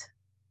Egypt.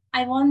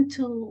 I want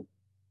to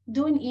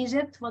do in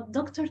Egypt what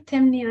Dr.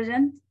 Tim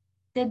Nugent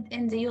did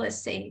in the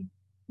USA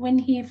when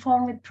he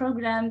formed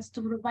programs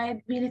to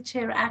provide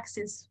wheelchair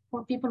access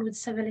for people with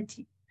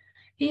disability.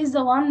 He is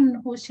the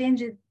one who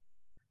changed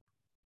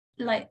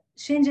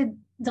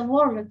the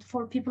world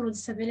for people with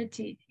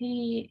disability.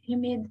 He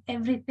made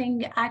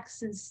everything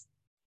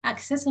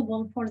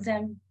accessible for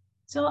them.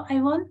 So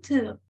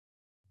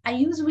I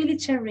use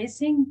wheelchair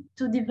racing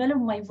to develop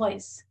my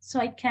voice so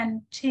I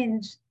can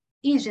change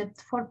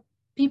Egypt for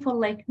people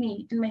like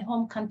me in my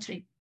home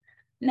country.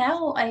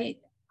 Now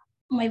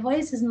my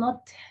voice is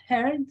not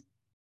heard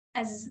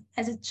as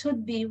it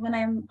should be when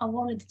I'm a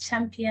world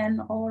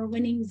champion or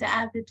winning the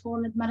Abbott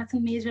World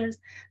Marathon majors.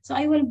 So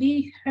I will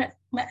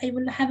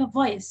have a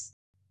voice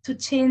to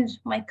change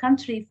my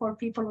country for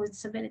people with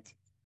disability.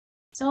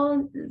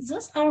 So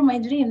those are my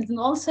dreams. And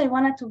also I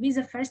wanted to be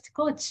the first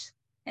coach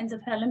in the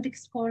Paralympic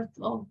sport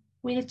of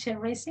wheelchair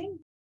racing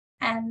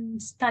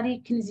and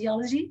study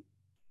kinesiology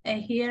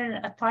here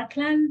at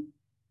Parkland.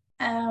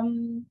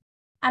 Um,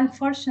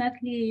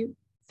 Unfortunately,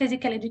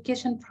 physical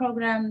education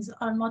programs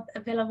are not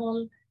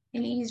available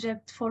in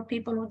Egypt for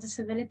people with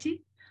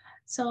disability.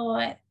 So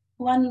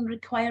one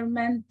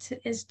requirement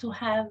is to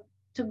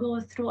go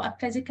through a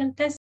physical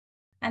test.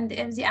 And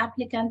if the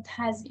applicant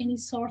has any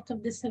sort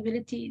of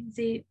disability,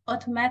 they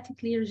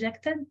automatically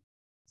rejected.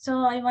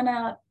 So I want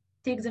to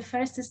take the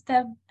first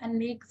step and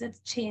make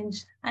that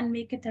change and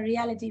make it a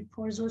reality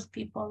for those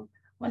people.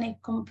 When I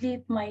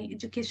complete my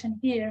education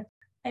here,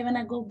 I want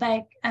to go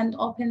back and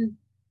open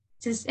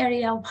this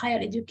area of higher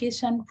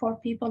education for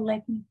people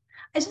like me.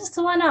 I just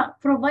want to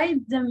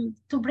provide them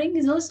to bring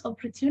those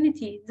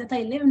opportunities that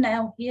I live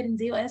now here in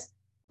the US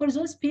for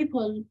those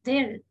people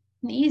there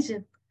in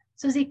Egypt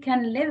so they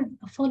can live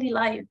a fully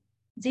life.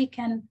 They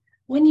can,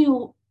 when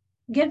you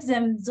give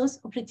them those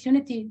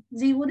opportunities,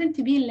 they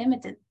wouldn't be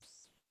limited,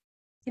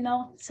 you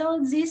know. So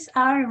these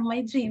are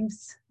my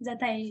dreams that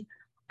I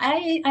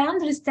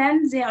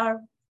understand they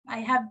are, I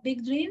have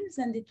big dreams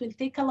and it will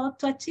take a lot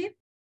to achieve,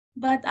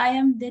 but I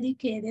am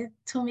dedicated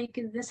to make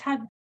this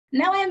happen.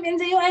 Now I am in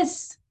the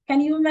US. Can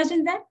you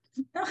imagine that?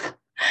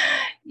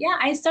 Yeah,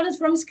 I started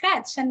from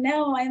scratch and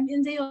now I'm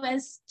in the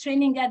US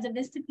training at the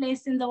best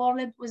place in the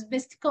world with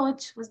best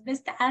coach, with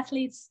best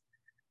athletes.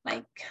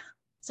 Like,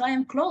 so I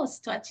am close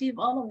to achieve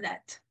all of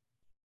that.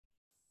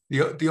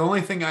 The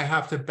only thing I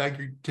have to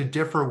beg to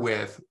differ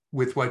with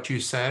what you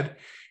said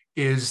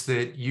is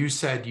that you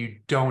said you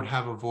don't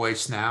have a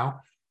voice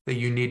now, that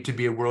you need to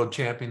be a world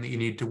champion, that you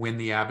need to win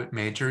the Abbott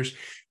majors.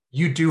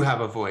 You do have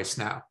a voice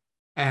now.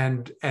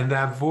 And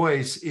that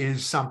voice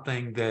is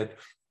something that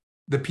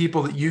the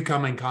people that you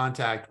come in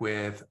contact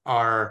with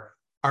are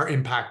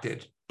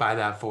impacted by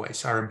that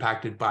voice, are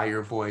impacted by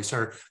your voice,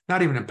 are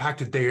not even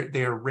impacted.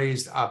 They are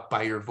raised up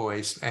by your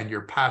voice and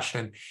your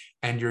passion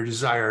and your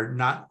desire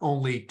not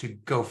only to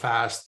go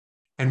fast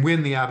and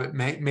win the Abbott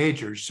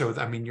majors. So,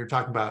 I mean, you're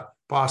talking about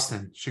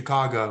Boston,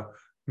 Chicago,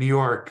 New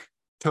York,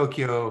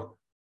 Tokyo,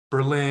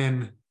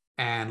 Berlin,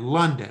 and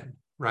London,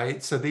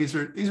 right? So these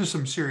are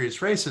some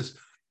serious races.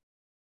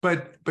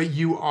 But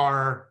you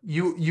are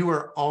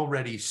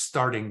already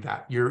starting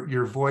that.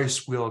 Your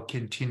voice will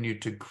continue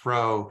to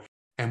grow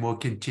and will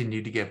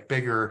continue to get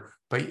bigger,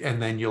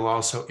 and then you'll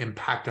also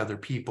impact other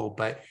people.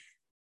 But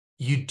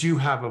you do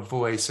have a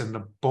voice, and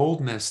the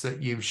boldness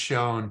that you've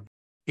shown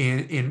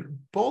in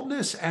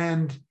boldness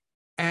and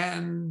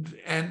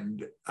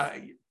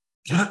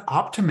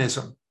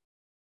optimism.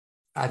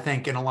 I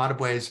think in a lot of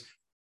ways,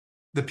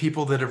 the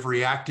people that have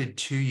reacted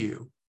to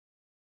you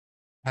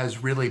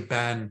has really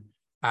been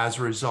as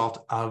a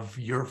result of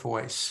your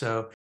voice.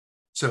 So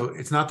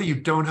it's not that you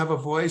don't have a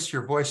voice.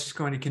 Your voice is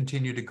going to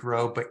continue to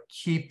grow, but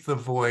keep the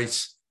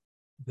voice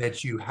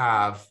that you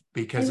have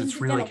because it's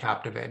really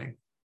captivating.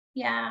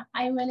 Yeah,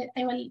 I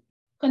will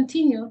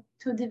continue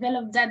to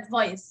develop that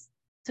voice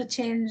to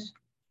change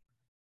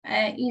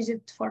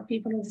Egypt for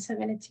people with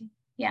disability.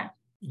 Yeah.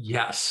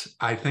 Yes,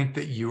 I think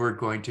that you are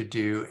going to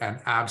do an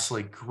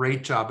absolutely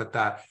great job at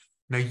that.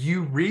 Now,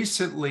 you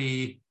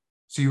recently,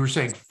 so you were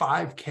saying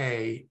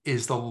 5K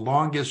is the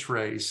longest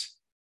race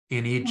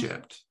in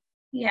Egypt.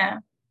 Yeah.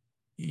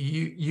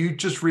 You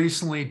just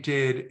recently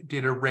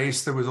did a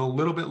race that was a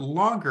little bit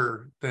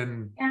longer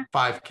than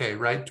 5K,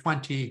 right?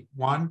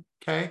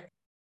 21K?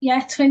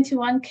 Yeah,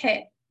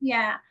 21K.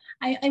 Yeah.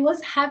 I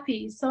was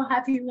happy, so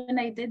happy when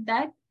I did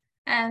that.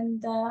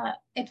 And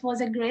it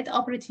was a great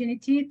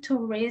opportunity to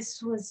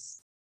race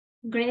with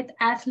great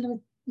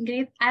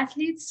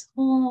athletes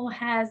who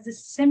has the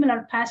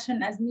similar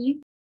passion as me.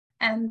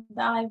 And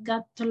I've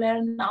got to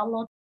learn a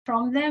lot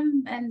from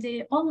them, and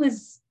they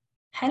always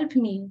help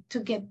me to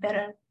get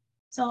better.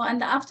 So,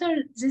 and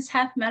after this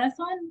half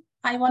marathon,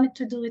 I wanted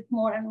to do it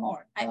more and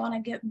more. I want to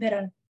get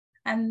better.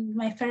 And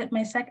my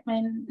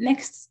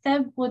next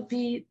step would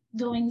be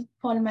doing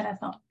full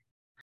marathon.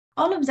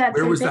 All of that.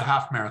 Where was the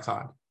half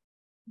marathon?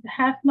 The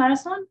half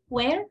marathon,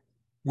 where?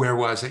 Where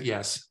was it?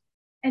 Yes.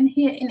 And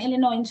here in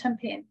Illinois, in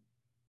Champaign.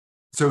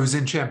 So it was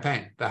in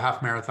Champaign. The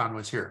half marathon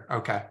was here.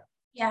 Okay.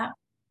 Yeah.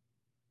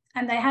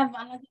 And I have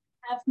another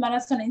half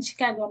marathon in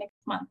Chicago next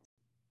month.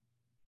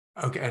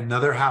 Okay,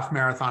 another half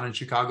marathon in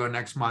Chicago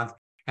next month.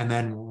 And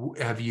then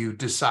have you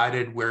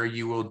decided where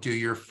you will do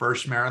your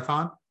first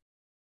marathon?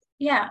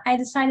 Yeah, I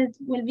decided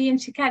we'll be in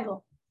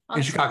Chicago. Also.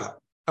 In Chicago.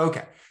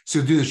 Okay.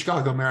 So do the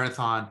Chicago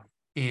Marathon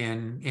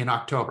in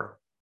October.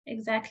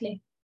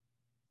 Exactly.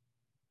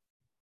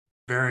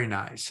 Very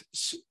nice.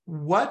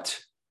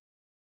 What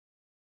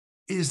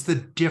is the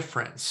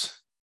difference?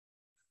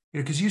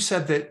 Because you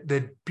said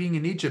that being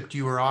in Egypt,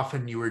 you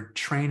were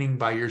training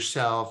by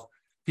yourself.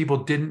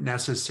 People didn't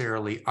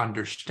necessarily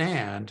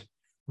understand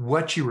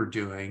what you were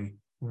doing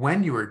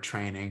when you were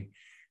training.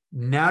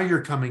 Now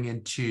you're coming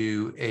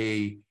into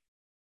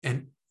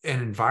an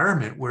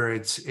environment where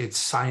it's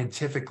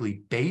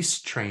scientifically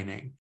based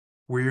training,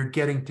 where you're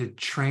getting to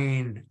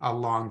train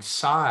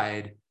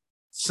alongside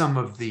some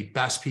of the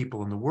best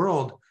people in the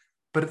world.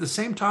 But at the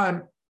same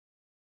time,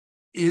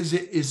 is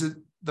it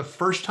the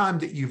first time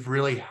that you've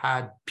really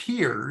had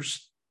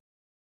peers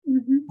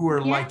who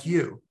are like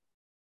you?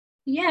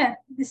 Yeah,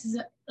 this is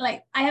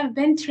like, I have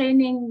been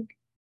training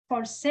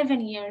for 7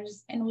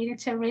 years in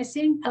wheelchair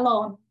racing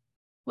alone,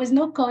 with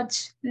no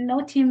coach,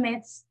 no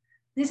teammates.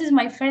 This is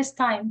my first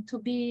time to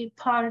be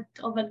part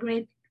of a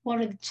great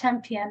world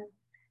champion,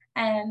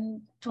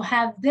 and to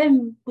have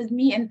them with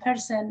me in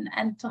person,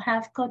 and to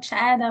have Coach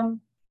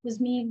Adam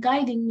with me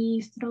guiding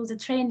me through the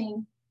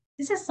training.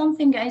 This is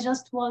something I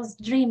just was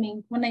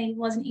dreaming when I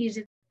was in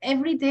Egypt.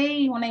 Every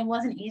day when I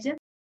was in Egypt,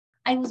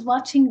 I was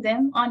watching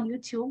them on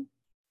YouTube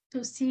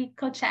to see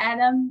Coach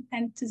Adam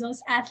and to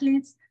those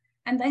athletes.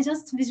 And I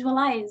just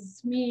visualize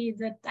me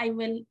that I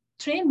will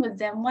train with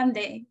them one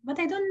day, but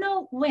I don't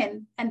know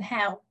when and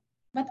how.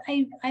 But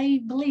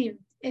I believed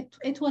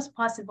it was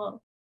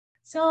possible.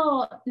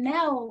 So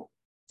now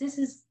this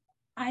is,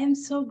 I am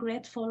so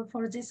grateful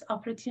for this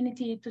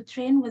opportunity to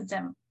train with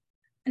them.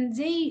 And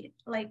they,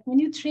 like, when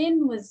you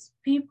train with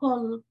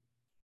people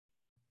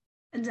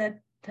that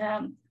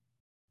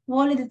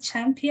world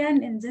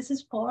champion in this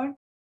sport,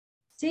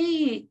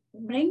 they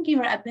bring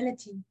your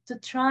ability to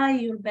try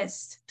your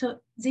best,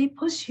 they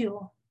push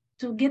you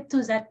to get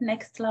to that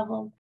next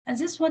level. And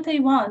this is what I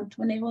want.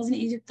 When I was in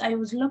Egypt, I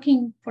was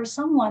looking for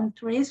someone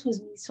to race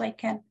with me so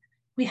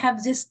we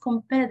have this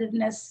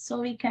competitiveness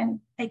so I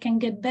can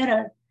get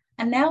better.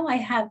 And now I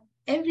have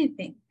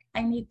everything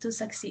I need to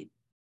succeed.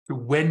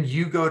 When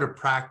you go to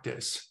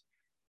practice,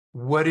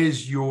 what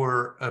is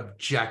your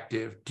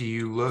objective? Do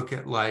you look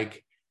at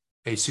like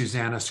a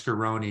Susanna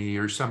Scaroni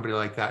or somebody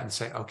like that and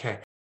say, okay,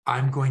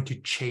 I'm going to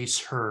chase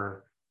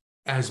her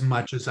as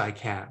much as I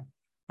can?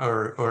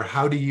 Or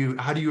how do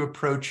you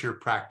approach your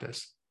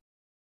practice?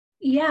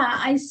 Yeah,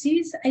 I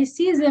see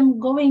them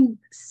going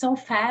so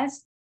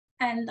fast,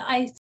 and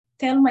I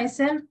tell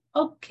myself,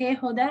 okay,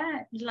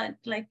 Hoda,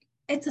 like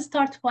it's a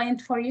start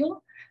point for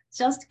you.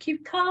 Just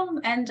keep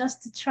calm and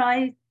just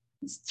strive,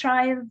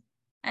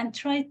 and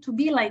try to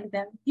be like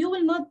them. You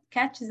will not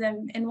catch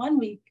them in 1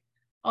 week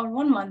or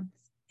 1 month.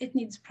 It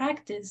needs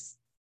practice.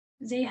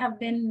 They have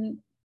been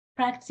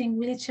practicing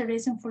wheelchair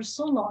racing for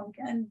so long,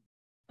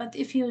 but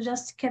if you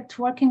just kept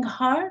working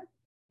hard,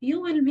 you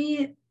will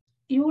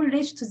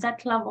reach to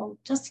that level.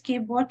 Just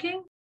keep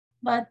working,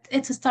 but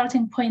it's a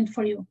starting point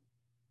for you.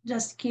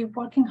 Just keep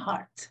working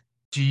hard.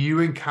 Do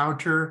you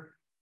encounter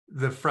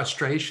the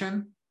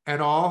frustration at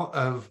all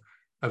of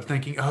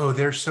thinking, oh,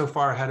 they're so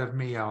far ahead of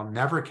me, I'll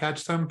never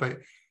catch them? But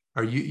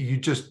are you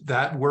just,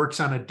 that works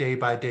on a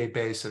day-by-day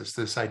basis,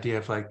 this idea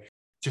of like,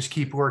 just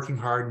keep working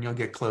hard and you'll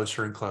get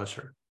closer and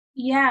closer?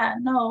 Yeah,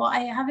 no,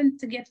 I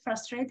haven't to get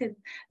frustrated.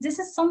 This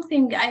is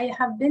something I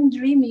have been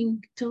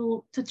dreaming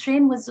to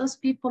train with those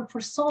people for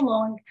so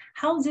long.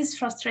 How this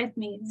frustrates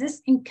me,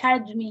 this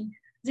encourages me,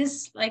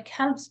 this like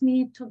helps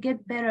me to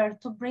get better,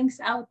 to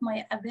brings out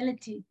my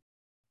ability.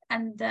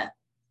 And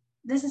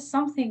this is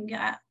something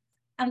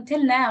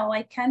until now,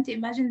 I can't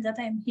imagine that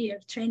I'm here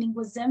training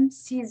with them,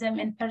 see them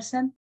in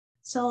person.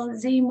 So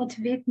they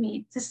motivate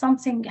me. This is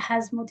something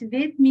has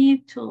motivated me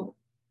to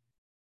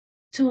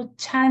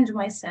change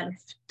myself,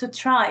 to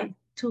try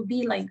to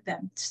be like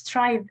them, to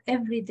strive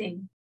every day,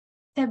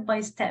 step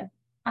by step,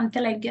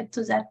 until I get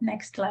to that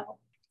next level.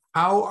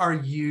 How are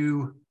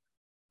you,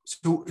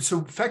 so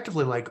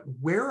effectively, like,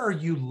 where are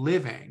you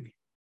living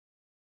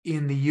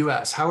in the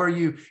US? How are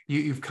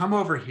you've come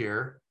over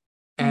here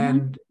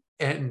and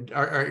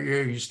are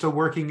you still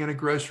working in a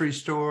grocery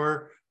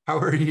store? How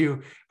are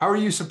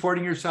you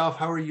supporting yourself?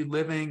 How are you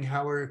living?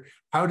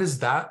 How does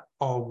that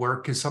all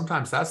work? Because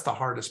sometimes that's the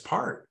hardest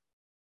part.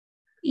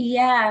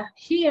 Yeah,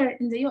 here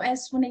in the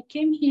US, when I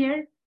came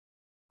here,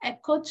 a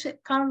coach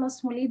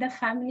Carlos Molida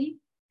family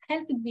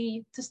helped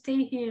me to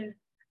stay here,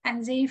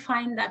 and they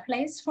find a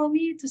place for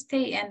me to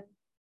stay in.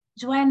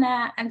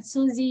 Joanna and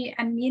Susie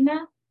and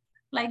Mina,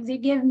 like they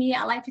gave me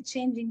a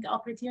life-changing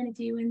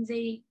opportunity when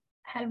they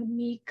helped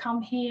me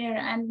come here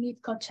and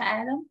meet Coach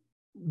Adam.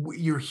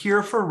 You're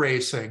here for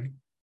racing.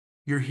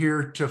 You're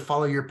here to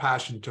follow your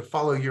passion, to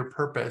follow your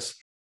purpose.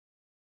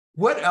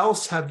 What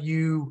else have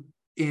you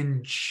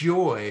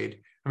enjoyed?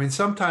 I mean,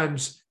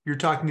 sometimes you're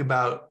talking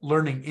about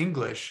learning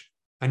English.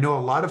 I know a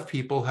lot of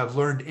people have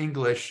learned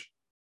English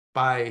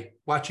by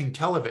watching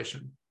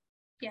television.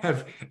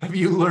 Yeah. Have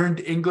you learned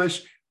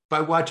English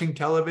by watching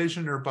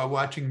television or by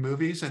watching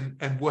movies,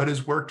 and what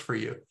has worked for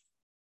you?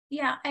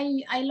 Yeah,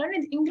 I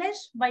learned English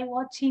by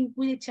watching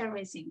wheelchair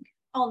racing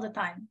all the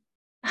time.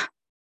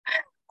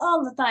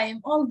 All the time,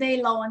 all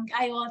day long.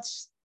 I watch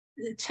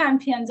the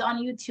champions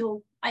on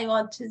YouTube. I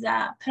watch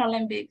the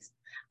Paralympics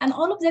and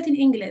all of that in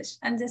English.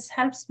 And this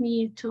helps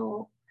me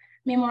to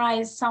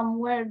memorize some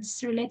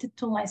words related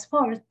to my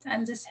sport.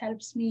 And this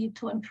helps me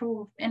to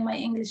improve in my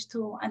English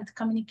too and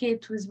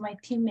communicate with my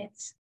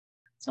teammates.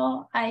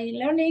 So I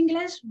learn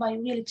English by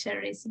wheelchair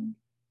racing.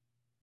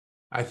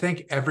 I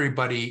think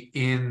everybody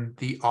in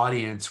the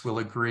audience will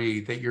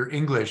agree that your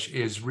English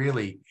is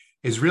really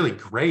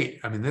great.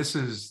 I mean, this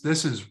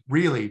is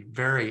really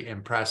very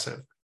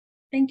impressive.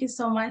 Thank you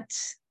so much.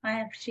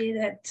 I appreciate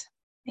it.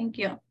 Thank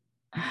you.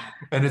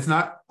 And it's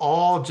not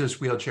all just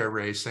wheelchair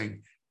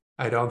racing,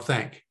 I don't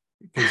think,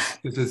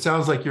 because it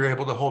sounds like you're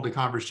able to hold a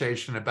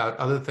conversation about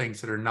other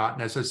things that are not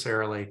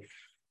necessarily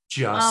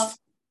just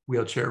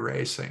wheelchair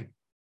racing.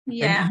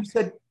 Yeah.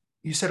 And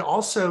you said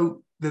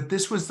also that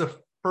this was the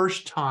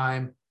first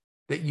time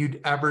that you'd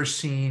ever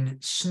seen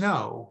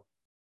snow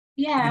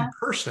in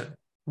person.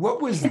 What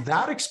was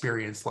that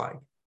experience like?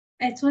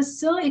 It was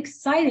so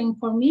exciting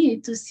for me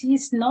to see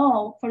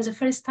snow for the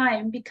first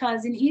time,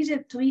 because in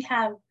Egypt we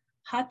have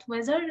hot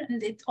weather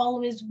and it's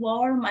always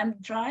warm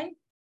and dry.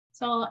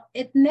 So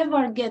it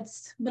never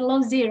gets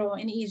below zero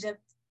in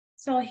Egypt.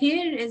 So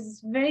here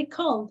is very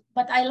cold,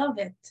 but I love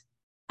it.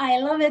 I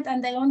love it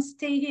and I want to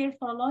stay here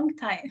for a long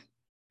time.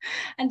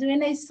 And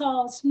when I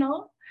saw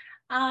snow,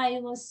 I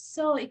was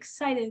so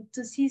excited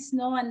to see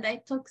snow and I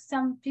took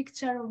some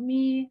picture of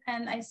me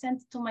and I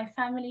sent it to my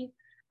family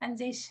and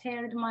they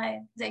shared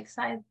the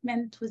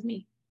excitement with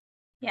me.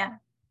 Yeah.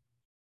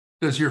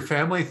 Does your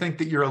family think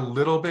that you're a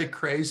little bit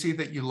crazy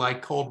that you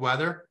like cold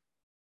weather?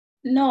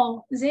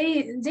 No,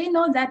 they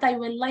know that I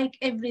will like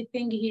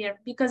everything here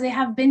because I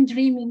have been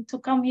dreaming to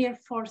come here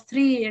for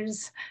 3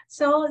 years.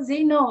 So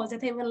they know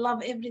that I will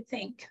love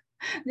everything.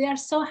 They are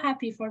so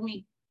happy for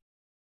me.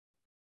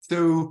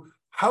 So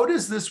how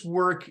does this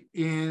work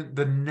in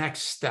the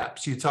next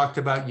steps? You talked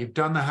about you've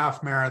done the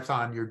half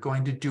marathon, you're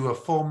going to do a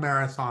full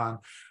marathon.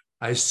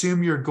 I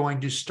assume you're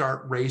going to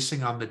start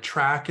racing on the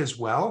track as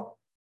well?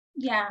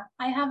 Yeah,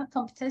 I had a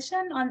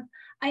competition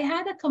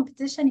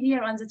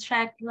here on the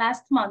track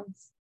last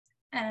month,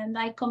 and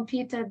I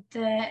competed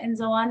in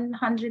the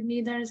 100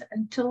 meters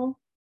and 2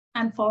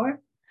 and 4,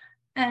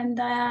 and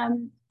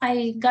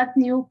I got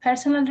new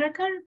personal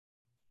record.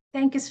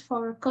 Thanks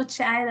for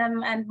Coach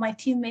Adam and my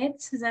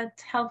teammates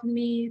that helped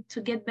me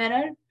to get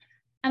better.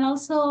 And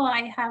also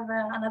I have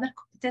another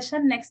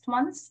competition next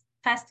month,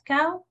 Fast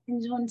Cow,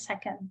 in June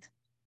 2nd.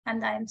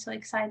 And I'm so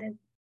excited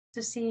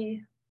to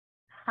see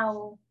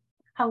how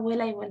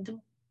well I will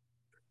do.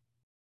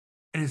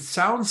 And it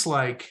sounds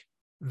like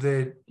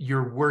that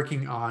you're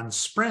working on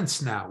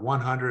sprints now,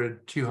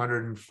 100,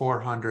 200, and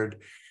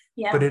 400.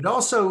 Yeah. But it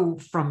also,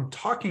 from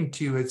talking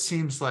to you, it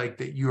seems like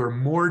that you are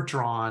more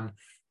drawn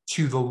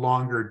to the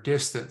longer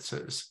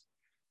distances.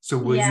 So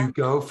will you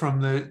go from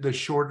the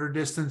shorter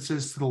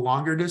distances to the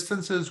longer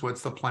distances?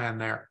 What's the plan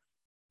there?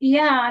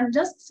 Yeah, I'm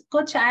just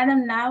Coach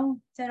Adam now.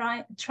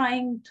 They're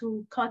trying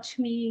to coach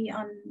me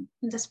on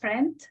the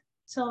sprint.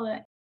 So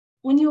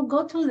when you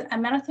go to a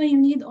marathon, you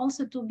need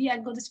also to be a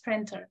good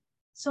sprinter.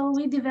 So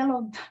we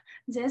developed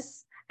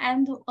this,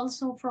 and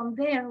also from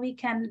there we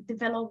can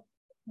develop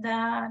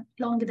the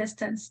long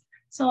distance.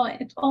 So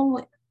it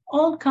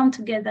all come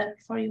together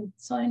for you.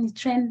 So when you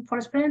train for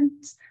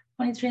sprints,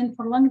 when you train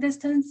for long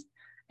distance,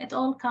 it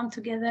all come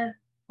together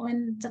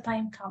when the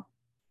time comes.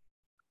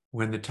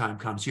 When the time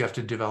comes, you have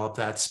to develop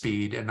that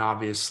speed, and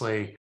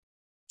obviously,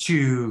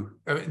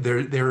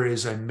 there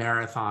is a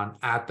marathon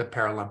at the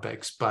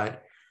Paralympics,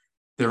 but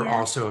there are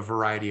also a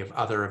variety of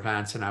other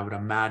events, and I would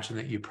imagine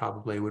that you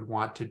probably would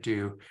want to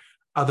do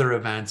other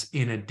events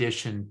in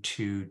addition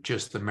to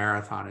just the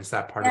marathon. Is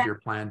that part of your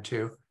plan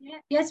too?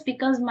 Yes,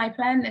 because my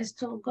plan is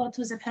to go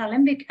to the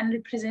Paralympic and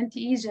represent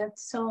Egypt.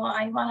 So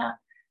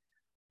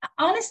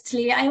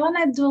honestly, I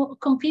wanna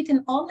compete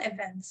in all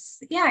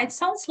events. Yeah, it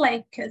sounds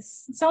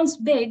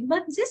big,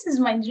 but this is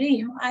my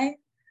dream. I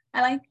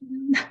like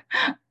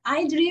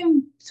I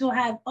dream to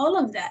have all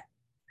of that.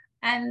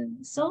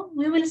 And so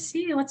we will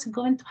see what's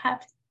going to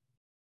happen.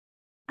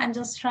 I'm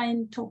just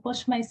trying to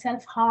push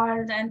myself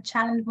hard and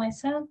challenge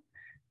myself,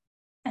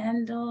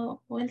 and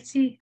we'll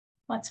see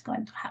what's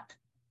going to happen.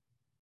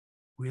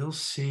 We'll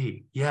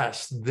see.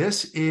 Yes,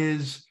 this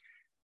is,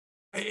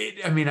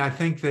 I mean, I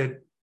think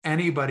that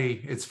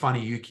anybody, it's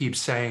funny, you keep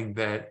saying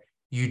that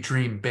you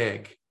dream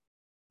big,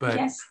 but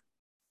yes.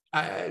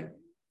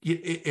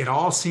 It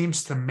all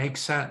seems to make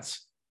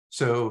sense.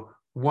 So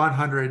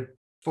 100,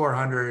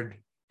 400,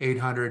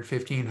 800,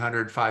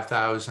 1500,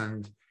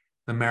 5000,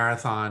 the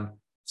marathon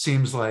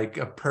seems like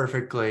a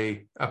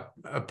perfectly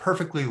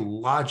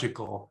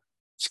logical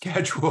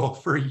schedule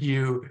for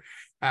you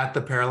at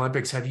the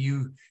Paralympics.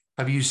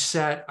 Have you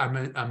set, I'm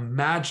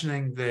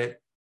imagining that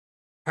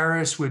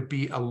Paris would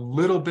be a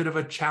little bit of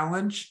a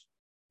challenge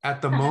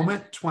at the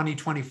moment,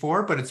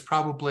 2024, but it's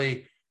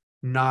probably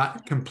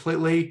not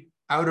completely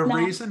out of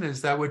reason.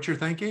 Is that what you're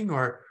thinking?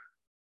 Or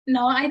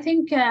no, I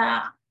think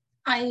I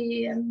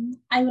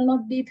will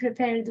not be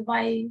prepared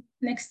by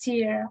next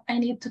year. I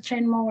need to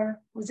train more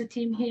with the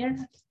team here,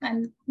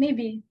 and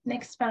maybe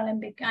next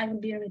Paralympic I will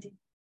be ready.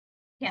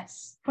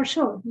 Yes, for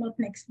sure. Not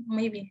next,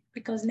 maybe,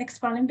 because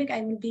next Paralympic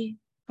I will be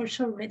for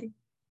sure ready.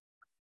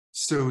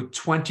 So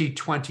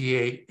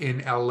 2028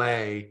 in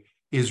LA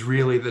is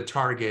really the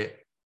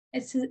target.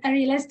 It's a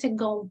realistic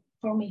goal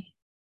for me.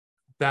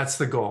 That's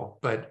the goal.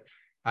 But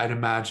I'd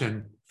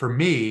imagine for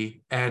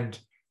me and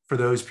for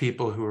those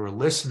people who are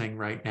listening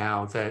right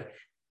now that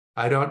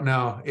I don't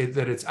know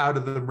that it's out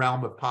of the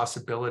realm of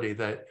possibility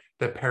that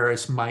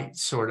Paris might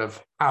sort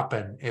of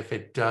happen. If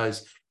it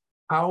does,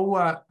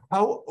 how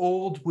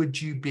old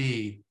would you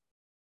be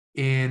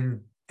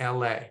in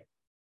LA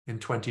in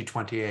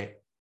 2028?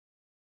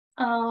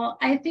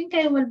 I think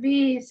I will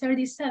be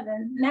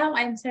 37. Now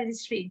I'm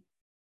 33.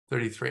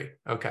 33.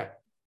 Okay.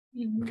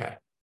 Mm-hmm. Okay.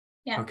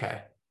 Yeah.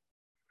 Okay.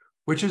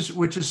 Which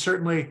is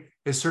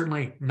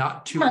certainly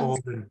not too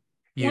old. And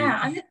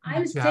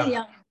I'm still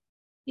young.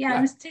 Yeah,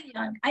 I'm still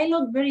young. I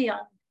look very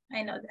young.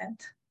 I know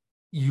that.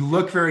 You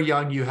look very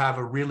young. You have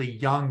a really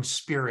young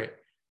spirit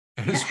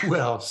as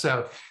well.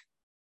 So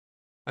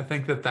I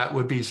think that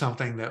would be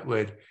something that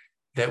would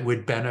that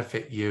would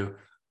benefit you.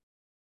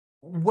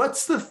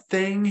 What's the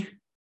thing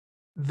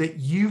that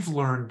you've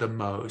learned the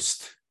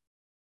most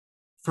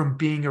from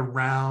being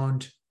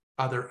around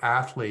other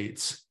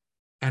athletes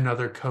and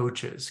other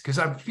coaches? Because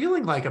I'm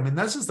feeling like, I mean,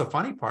 this is the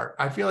funny part.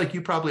 I feel like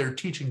you probably are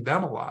teaching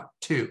them a lot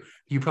too.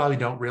 You probably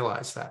don't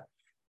realize that.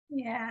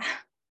 Yeah.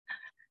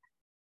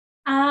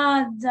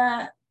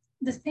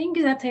 The thing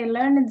that I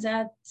learned is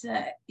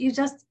that you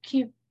just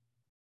keep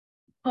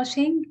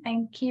pushing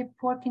and keep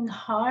working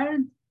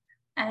hard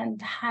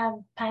and have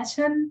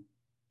passion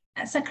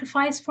and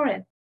sacrifice for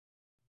it.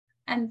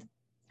 And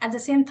at the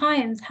same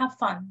time, have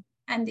fun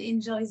and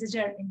enjoy the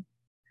journey.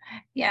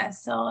 Yeah,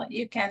 so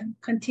you can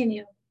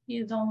continue.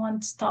 You don't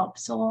want to stop.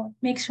 So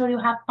make sure you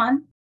have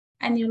fun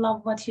and you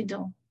love what you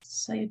do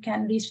so you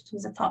can reach to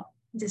the top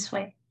this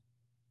way.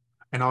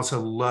 And also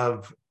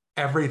love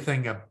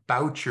everything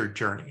about your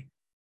journey,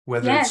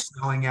 whether Yes. it's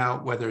snowing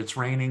out, whether it's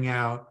raining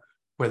out,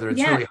 whether it's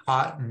Yeah. really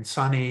hot and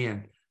sunny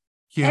and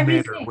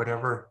humid or Everything.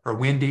 whatever, or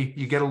windy.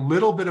 You get a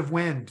little bit of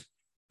wind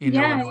in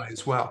Illinois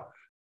as well.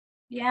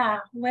 Yeah,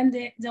 when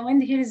the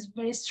wind here is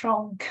very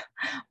strong,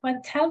 but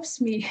it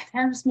helps me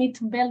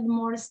to build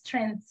more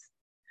strength.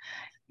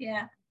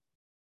 Yeah.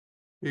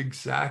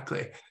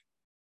 Exactly.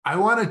 I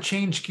want to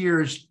change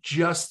gears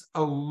just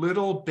a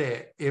little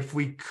bit if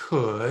we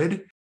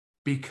could,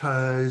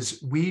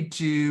 because we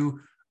do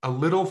a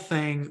little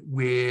thing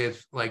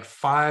with like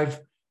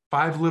five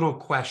little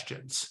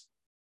questions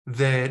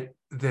that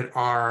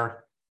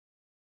are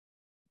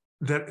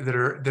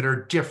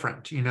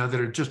different, you know, that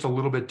are just a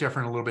little bit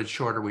different, a little bit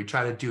shorter. We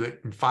try to do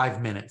it in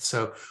 5 minutes.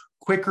 So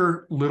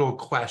quicker little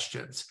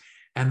questions.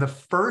 And the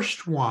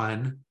first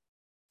one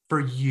for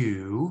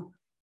you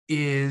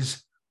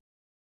is,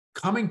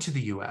 coming to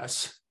the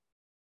US,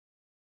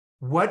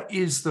 what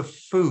is the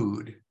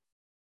food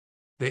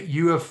that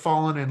you have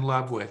fallen in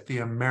love with, the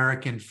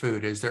American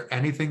food? Is there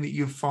anything that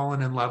you've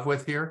fallen in love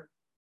with here?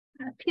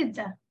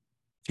 Pizza.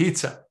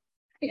 Pizza.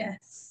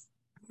 Yes.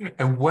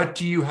 And what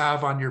do you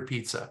have on your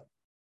pizza?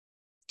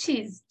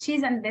 Cheese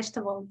and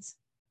vegetables.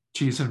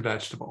 Cheese and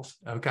vegetables.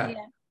 Okay.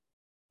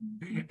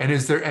 Yeah. And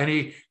is there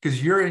any,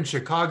 because you're in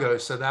Chicago,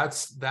 so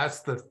that's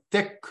the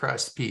thick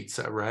crust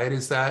pizza, right?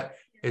 Is that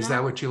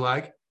what you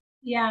like?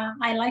 Yeah,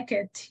 I like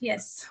it.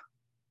 Yes.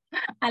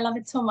 I love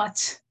it so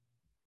much.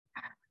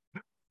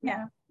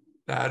 Yeah.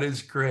 That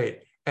is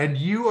great. And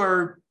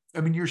you're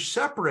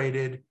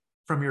separated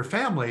from your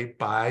family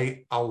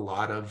by a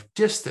lot of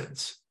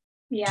distance.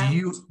 Yeah.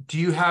 Do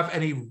you have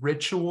any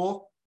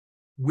ritual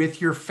with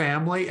your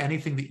family,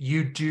 anything that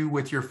you do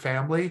with your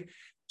family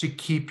to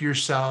keep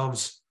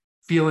yourselves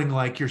feeling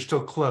like you're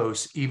still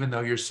close, even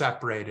though you're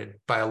separated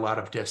by a lot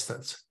of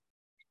distance?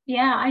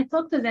 Yeah, I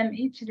talk to them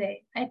each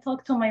day. I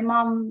talk to my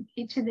mom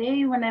each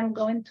day when I'm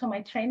going to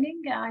my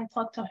training. I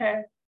talk to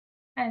her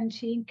and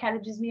she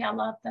encourages me a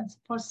lot and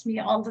supports me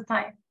all the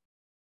time.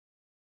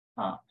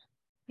 Oh,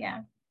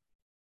 yeah.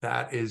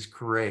 That is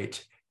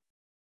great.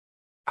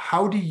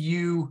 How do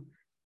you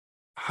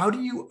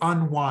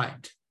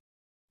unwind?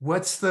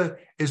 Is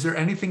there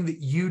anything that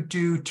you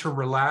do to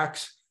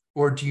relax,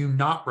 or do you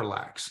not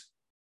relax?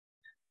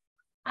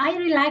 I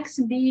relax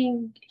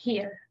being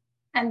here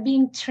and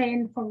being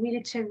trained for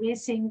wheelchair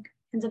racing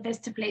in the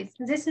best place.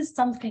 This is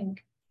something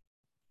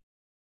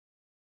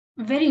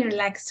very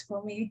relaxed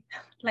for me.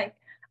 Like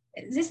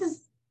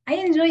I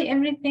enjoy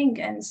everything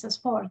in the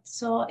sport.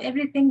 So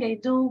everything I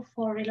do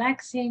for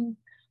relaxing,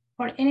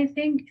 for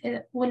anything,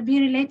 will be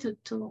related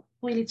to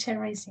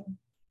wheelchair racing.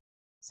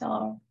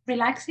 So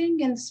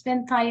relaxing and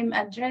spend time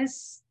at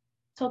rest,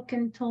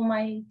 talking to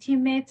my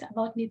teammates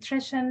about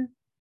nutrition,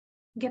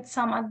 get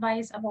some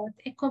advice about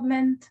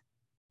equipment.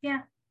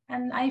 Yeah,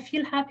 and I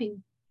feel happy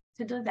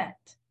to do that.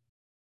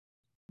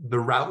 The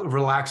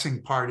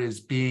relaxing part is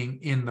being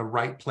in the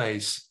right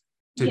place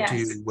to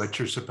do what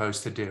you're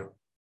supposed to do.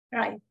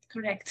 Right,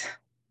 correct.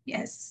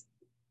 Yes.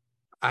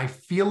 I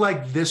feel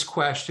like this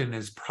question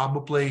is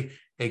probably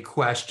a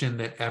question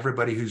that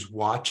everybody who's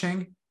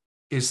watching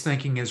is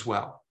thinking as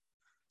well.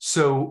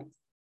 So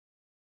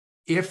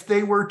if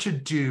they were to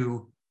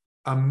do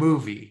a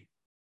movie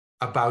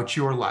about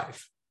your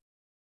life,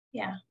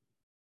 yeah,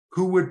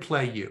 who would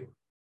play you?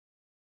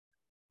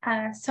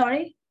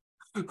 Sorry?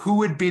 Who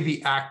would be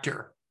the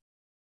actor?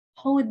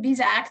 Who would be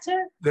the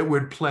actor? That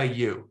would play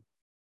you?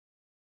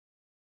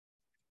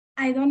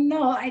 I don't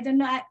know.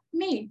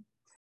 Me.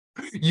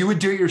 You would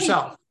do it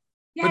yourself.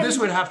 Yeah, but this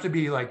would have to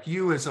be like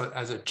you as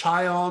a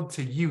child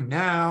to you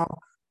now.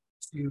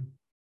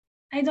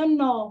 I don't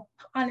know.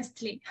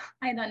 Honestly,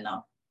 I don't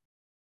know.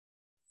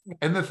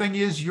 And the thing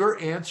is, your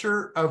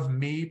answer of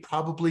me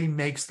probably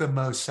makes the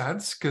most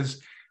sense, because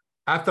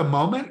at the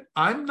moment,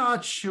 I'm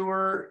not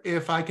sure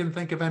if I can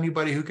think of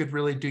anybody who could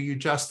really do you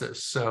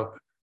justice. So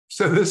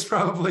this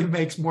probably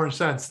makes more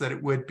sense that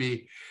it would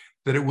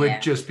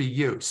just be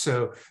you.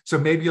 So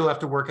maybe you'll have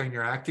to work on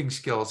your acting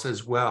skills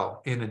as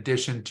well, in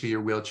addition to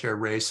your wheelchair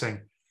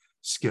racing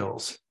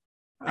skills.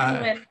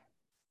 I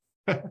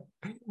will.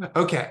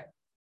 Okay.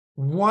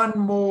 One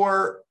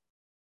more.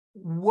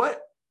 What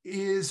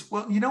is,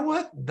 well, you know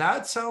what?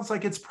 That sounds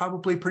like it's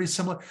probably pretty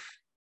similar.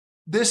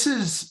 This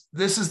is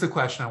the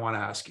question I want to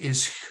ask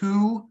is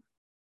who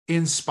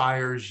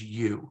inspires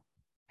you?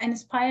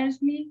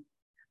 Inspires me.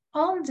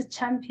 All the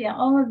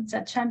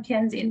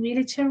champions in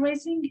wheelchair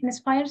racing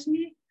inspires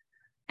me,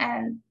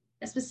 and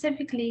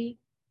specifically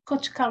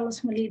Coach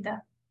Carlos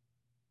Molida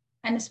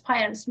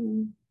inspires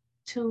me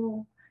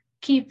to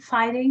keep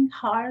fighting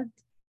hard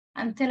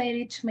until I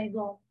reach my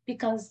goal,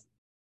 because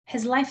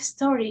his life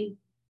story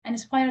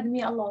inspired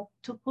me a lot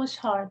to push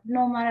hard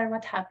no matter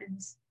what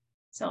happens.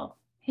 So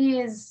he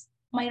is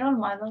my role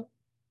model.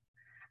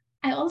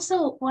 I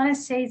also want to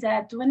say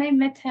that when I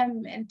met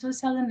him in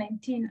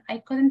 2019, I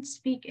couldn't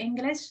speak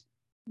English,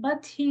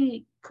 but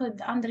he could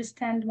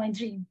understand my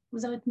dream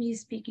without me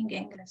speaking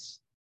English.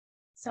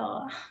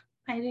 So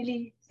I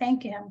really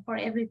thank him for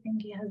everything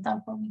he has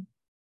done for me.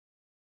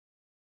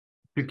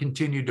 To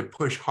continue to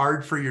push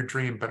hard for your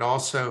dream, but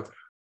also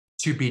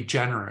to be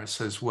generous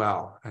as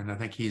well. And I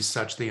think he's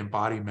such the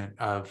embodiment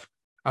of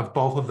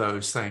both of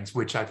those things,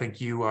 which I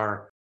think you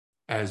are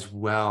as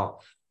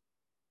well.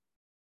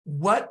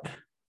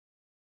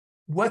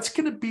 What's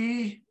going to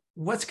be,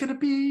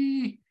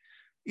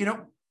 you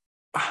know,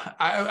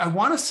 I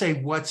want to say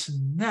what's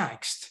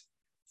next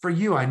for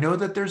you. I know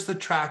that there's the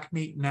track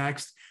meet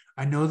next.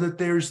 I know that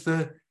there's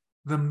the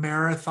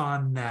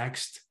marathon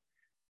next,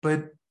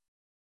 but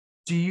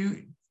do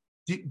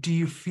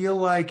you feel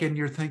like, and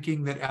you're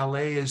thinking that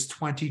LA is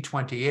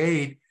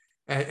 2028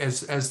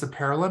 as the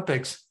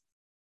Paralympics,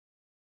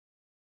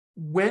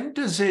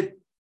 does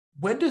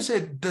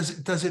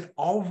it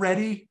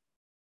already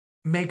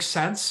make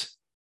sense?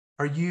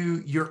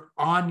 You're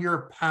on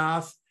your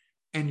path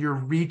and you're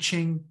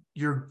reaching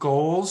your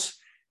goals?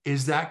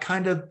 Is that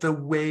kind of the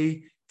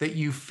way that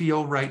you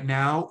feel right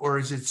now? Or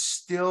is it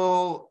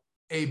still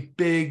a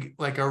big,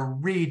 like a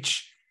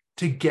reach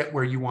to get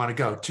where you want to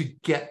go, to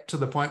get to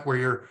the point where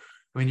you're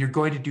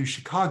going to do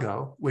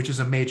Chicago, which is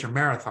a major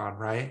marathon,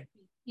 right?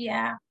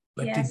 Yeah.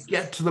 But yes. to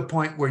get to the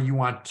point where you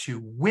want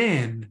to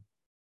win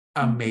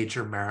a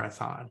major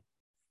marathon,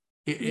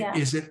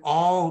 is it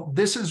all,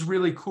 this is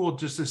really cool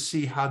just to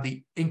see how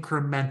the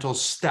incremental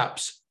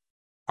steps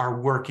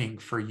are working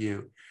for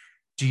you.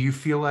 Do you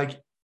feel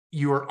like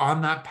you are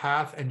on that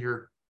path and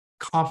you're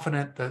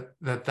confident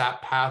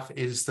that path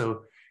is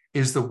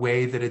the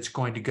way that it's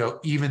going to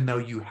go, even though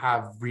you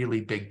have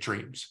really big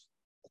dreams?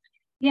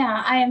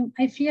 Yeah,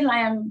 I feel I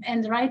am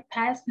in the right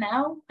path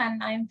now,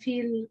 and I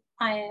feel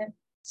I am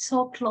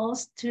so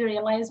close to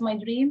realize my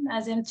dream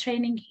as I'm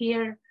training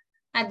here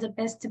at the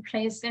best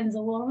place in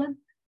the world.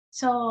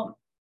 So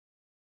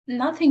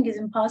nothing is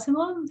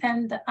impossible,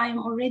 and I'm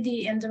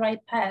already in the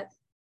right path,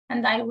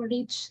 and I will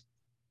reach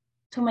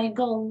to my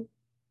goal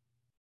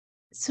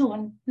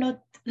soon, not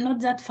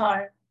that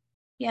far.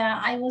 Yeah,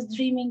 I was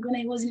dreaming when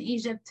I was in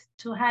Egypt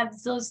to have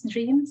those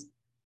dreams,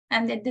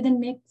 and it didn't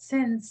make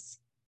sense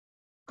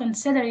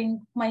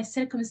considering my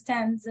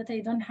circumstance that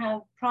I don't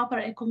have proper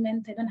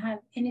equipment, I don't have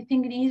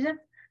anything in Egypt,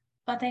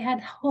 but I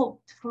had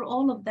hoped for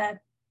all of that.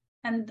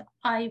 And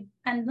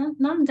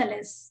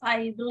nonetheless,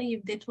 I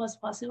believed it was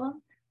possible.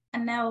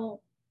 And now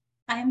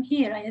I am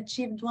here. I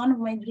achieved one of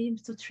my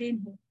dreams to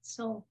train here.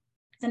 So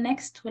the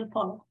next will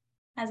follow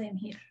as I'm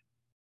here.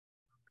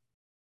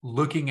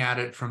 Looking at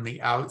it from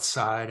the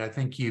outside, I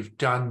think you've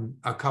done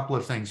a couple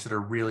of things that are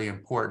really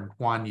important.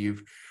 One,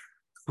 you've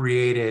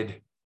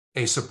created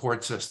a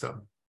support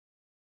system,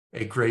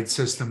 a great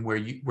system where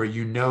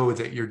you know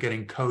that you're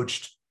getting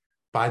coached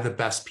by the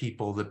best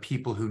people, the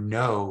people who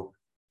know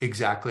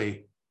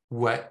exactly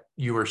what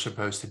you are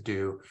supposed to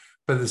do.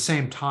 But at the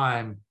same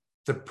time,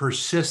 the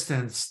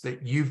persistence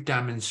that you've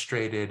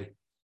demonstrated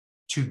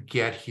to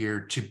get here,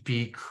 to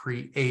be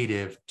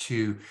creative,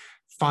 to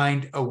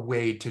find a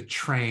way to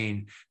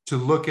train, to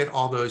look at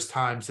all those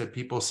times that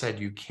people said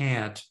you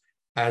can't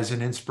as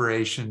an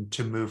inspiration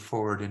to move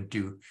forward and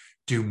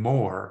do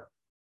more.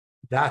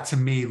 That, to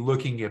me,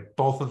 looking at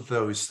both of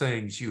those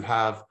things, you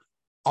have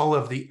all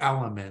of the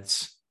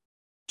elements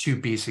to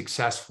be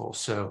successful.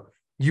 So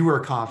you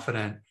are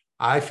confident.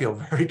 I feel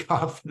very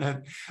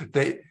confident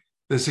that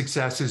the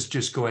success is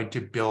just going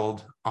to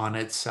build on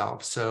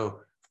itself. So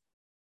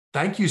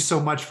thank you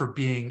so much for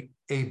being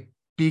a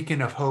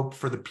beacon of hope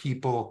for the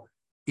people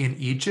in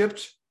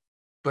Egypt,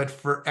 but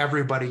for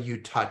everybody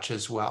you touch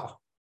as well.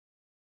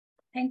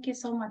 Thank you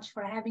so much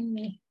for having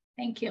me.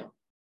 Thank you.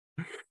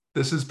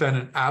 This has been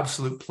an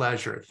absolute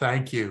pleasure.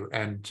 Thank you.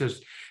 And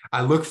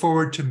I look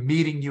forward to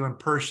meeting you in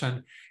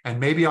person, and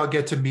maybe I'll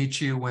get to meet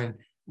you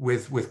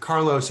with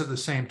Carlos at the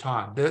same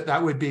time.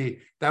 That would be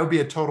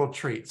a total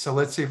treat. So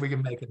let's see if we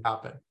can make it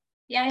happen.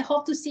 Yeah, I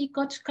hope to see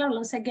Coach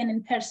Carlos again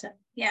in person.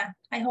 Yeah,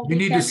 I hope you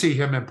need to see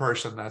him in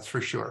person. That's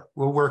for sure.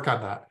 We'll work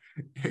on that.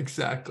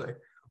 Exactly.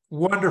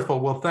 Wonderful.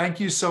 Well, thank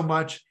you so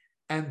much.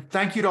 And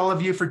thank you to all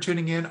of you for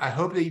tuning in. I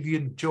hope that you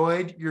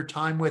enjoyed your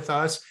time with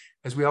us.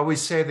 As we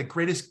always say, the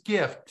greatest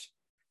gift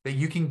that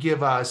you can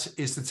give us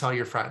is to tell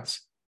your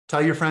friends.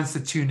 Tell your friends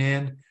to tune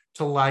in,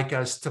 to like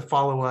us, to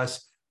follow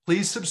us.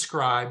 Please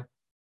subscribe,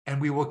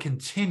 and we will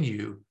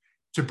continue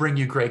to bring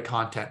you great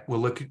content. We'll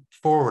look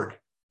forward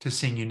to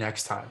seeing you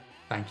next time.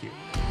 Thank you.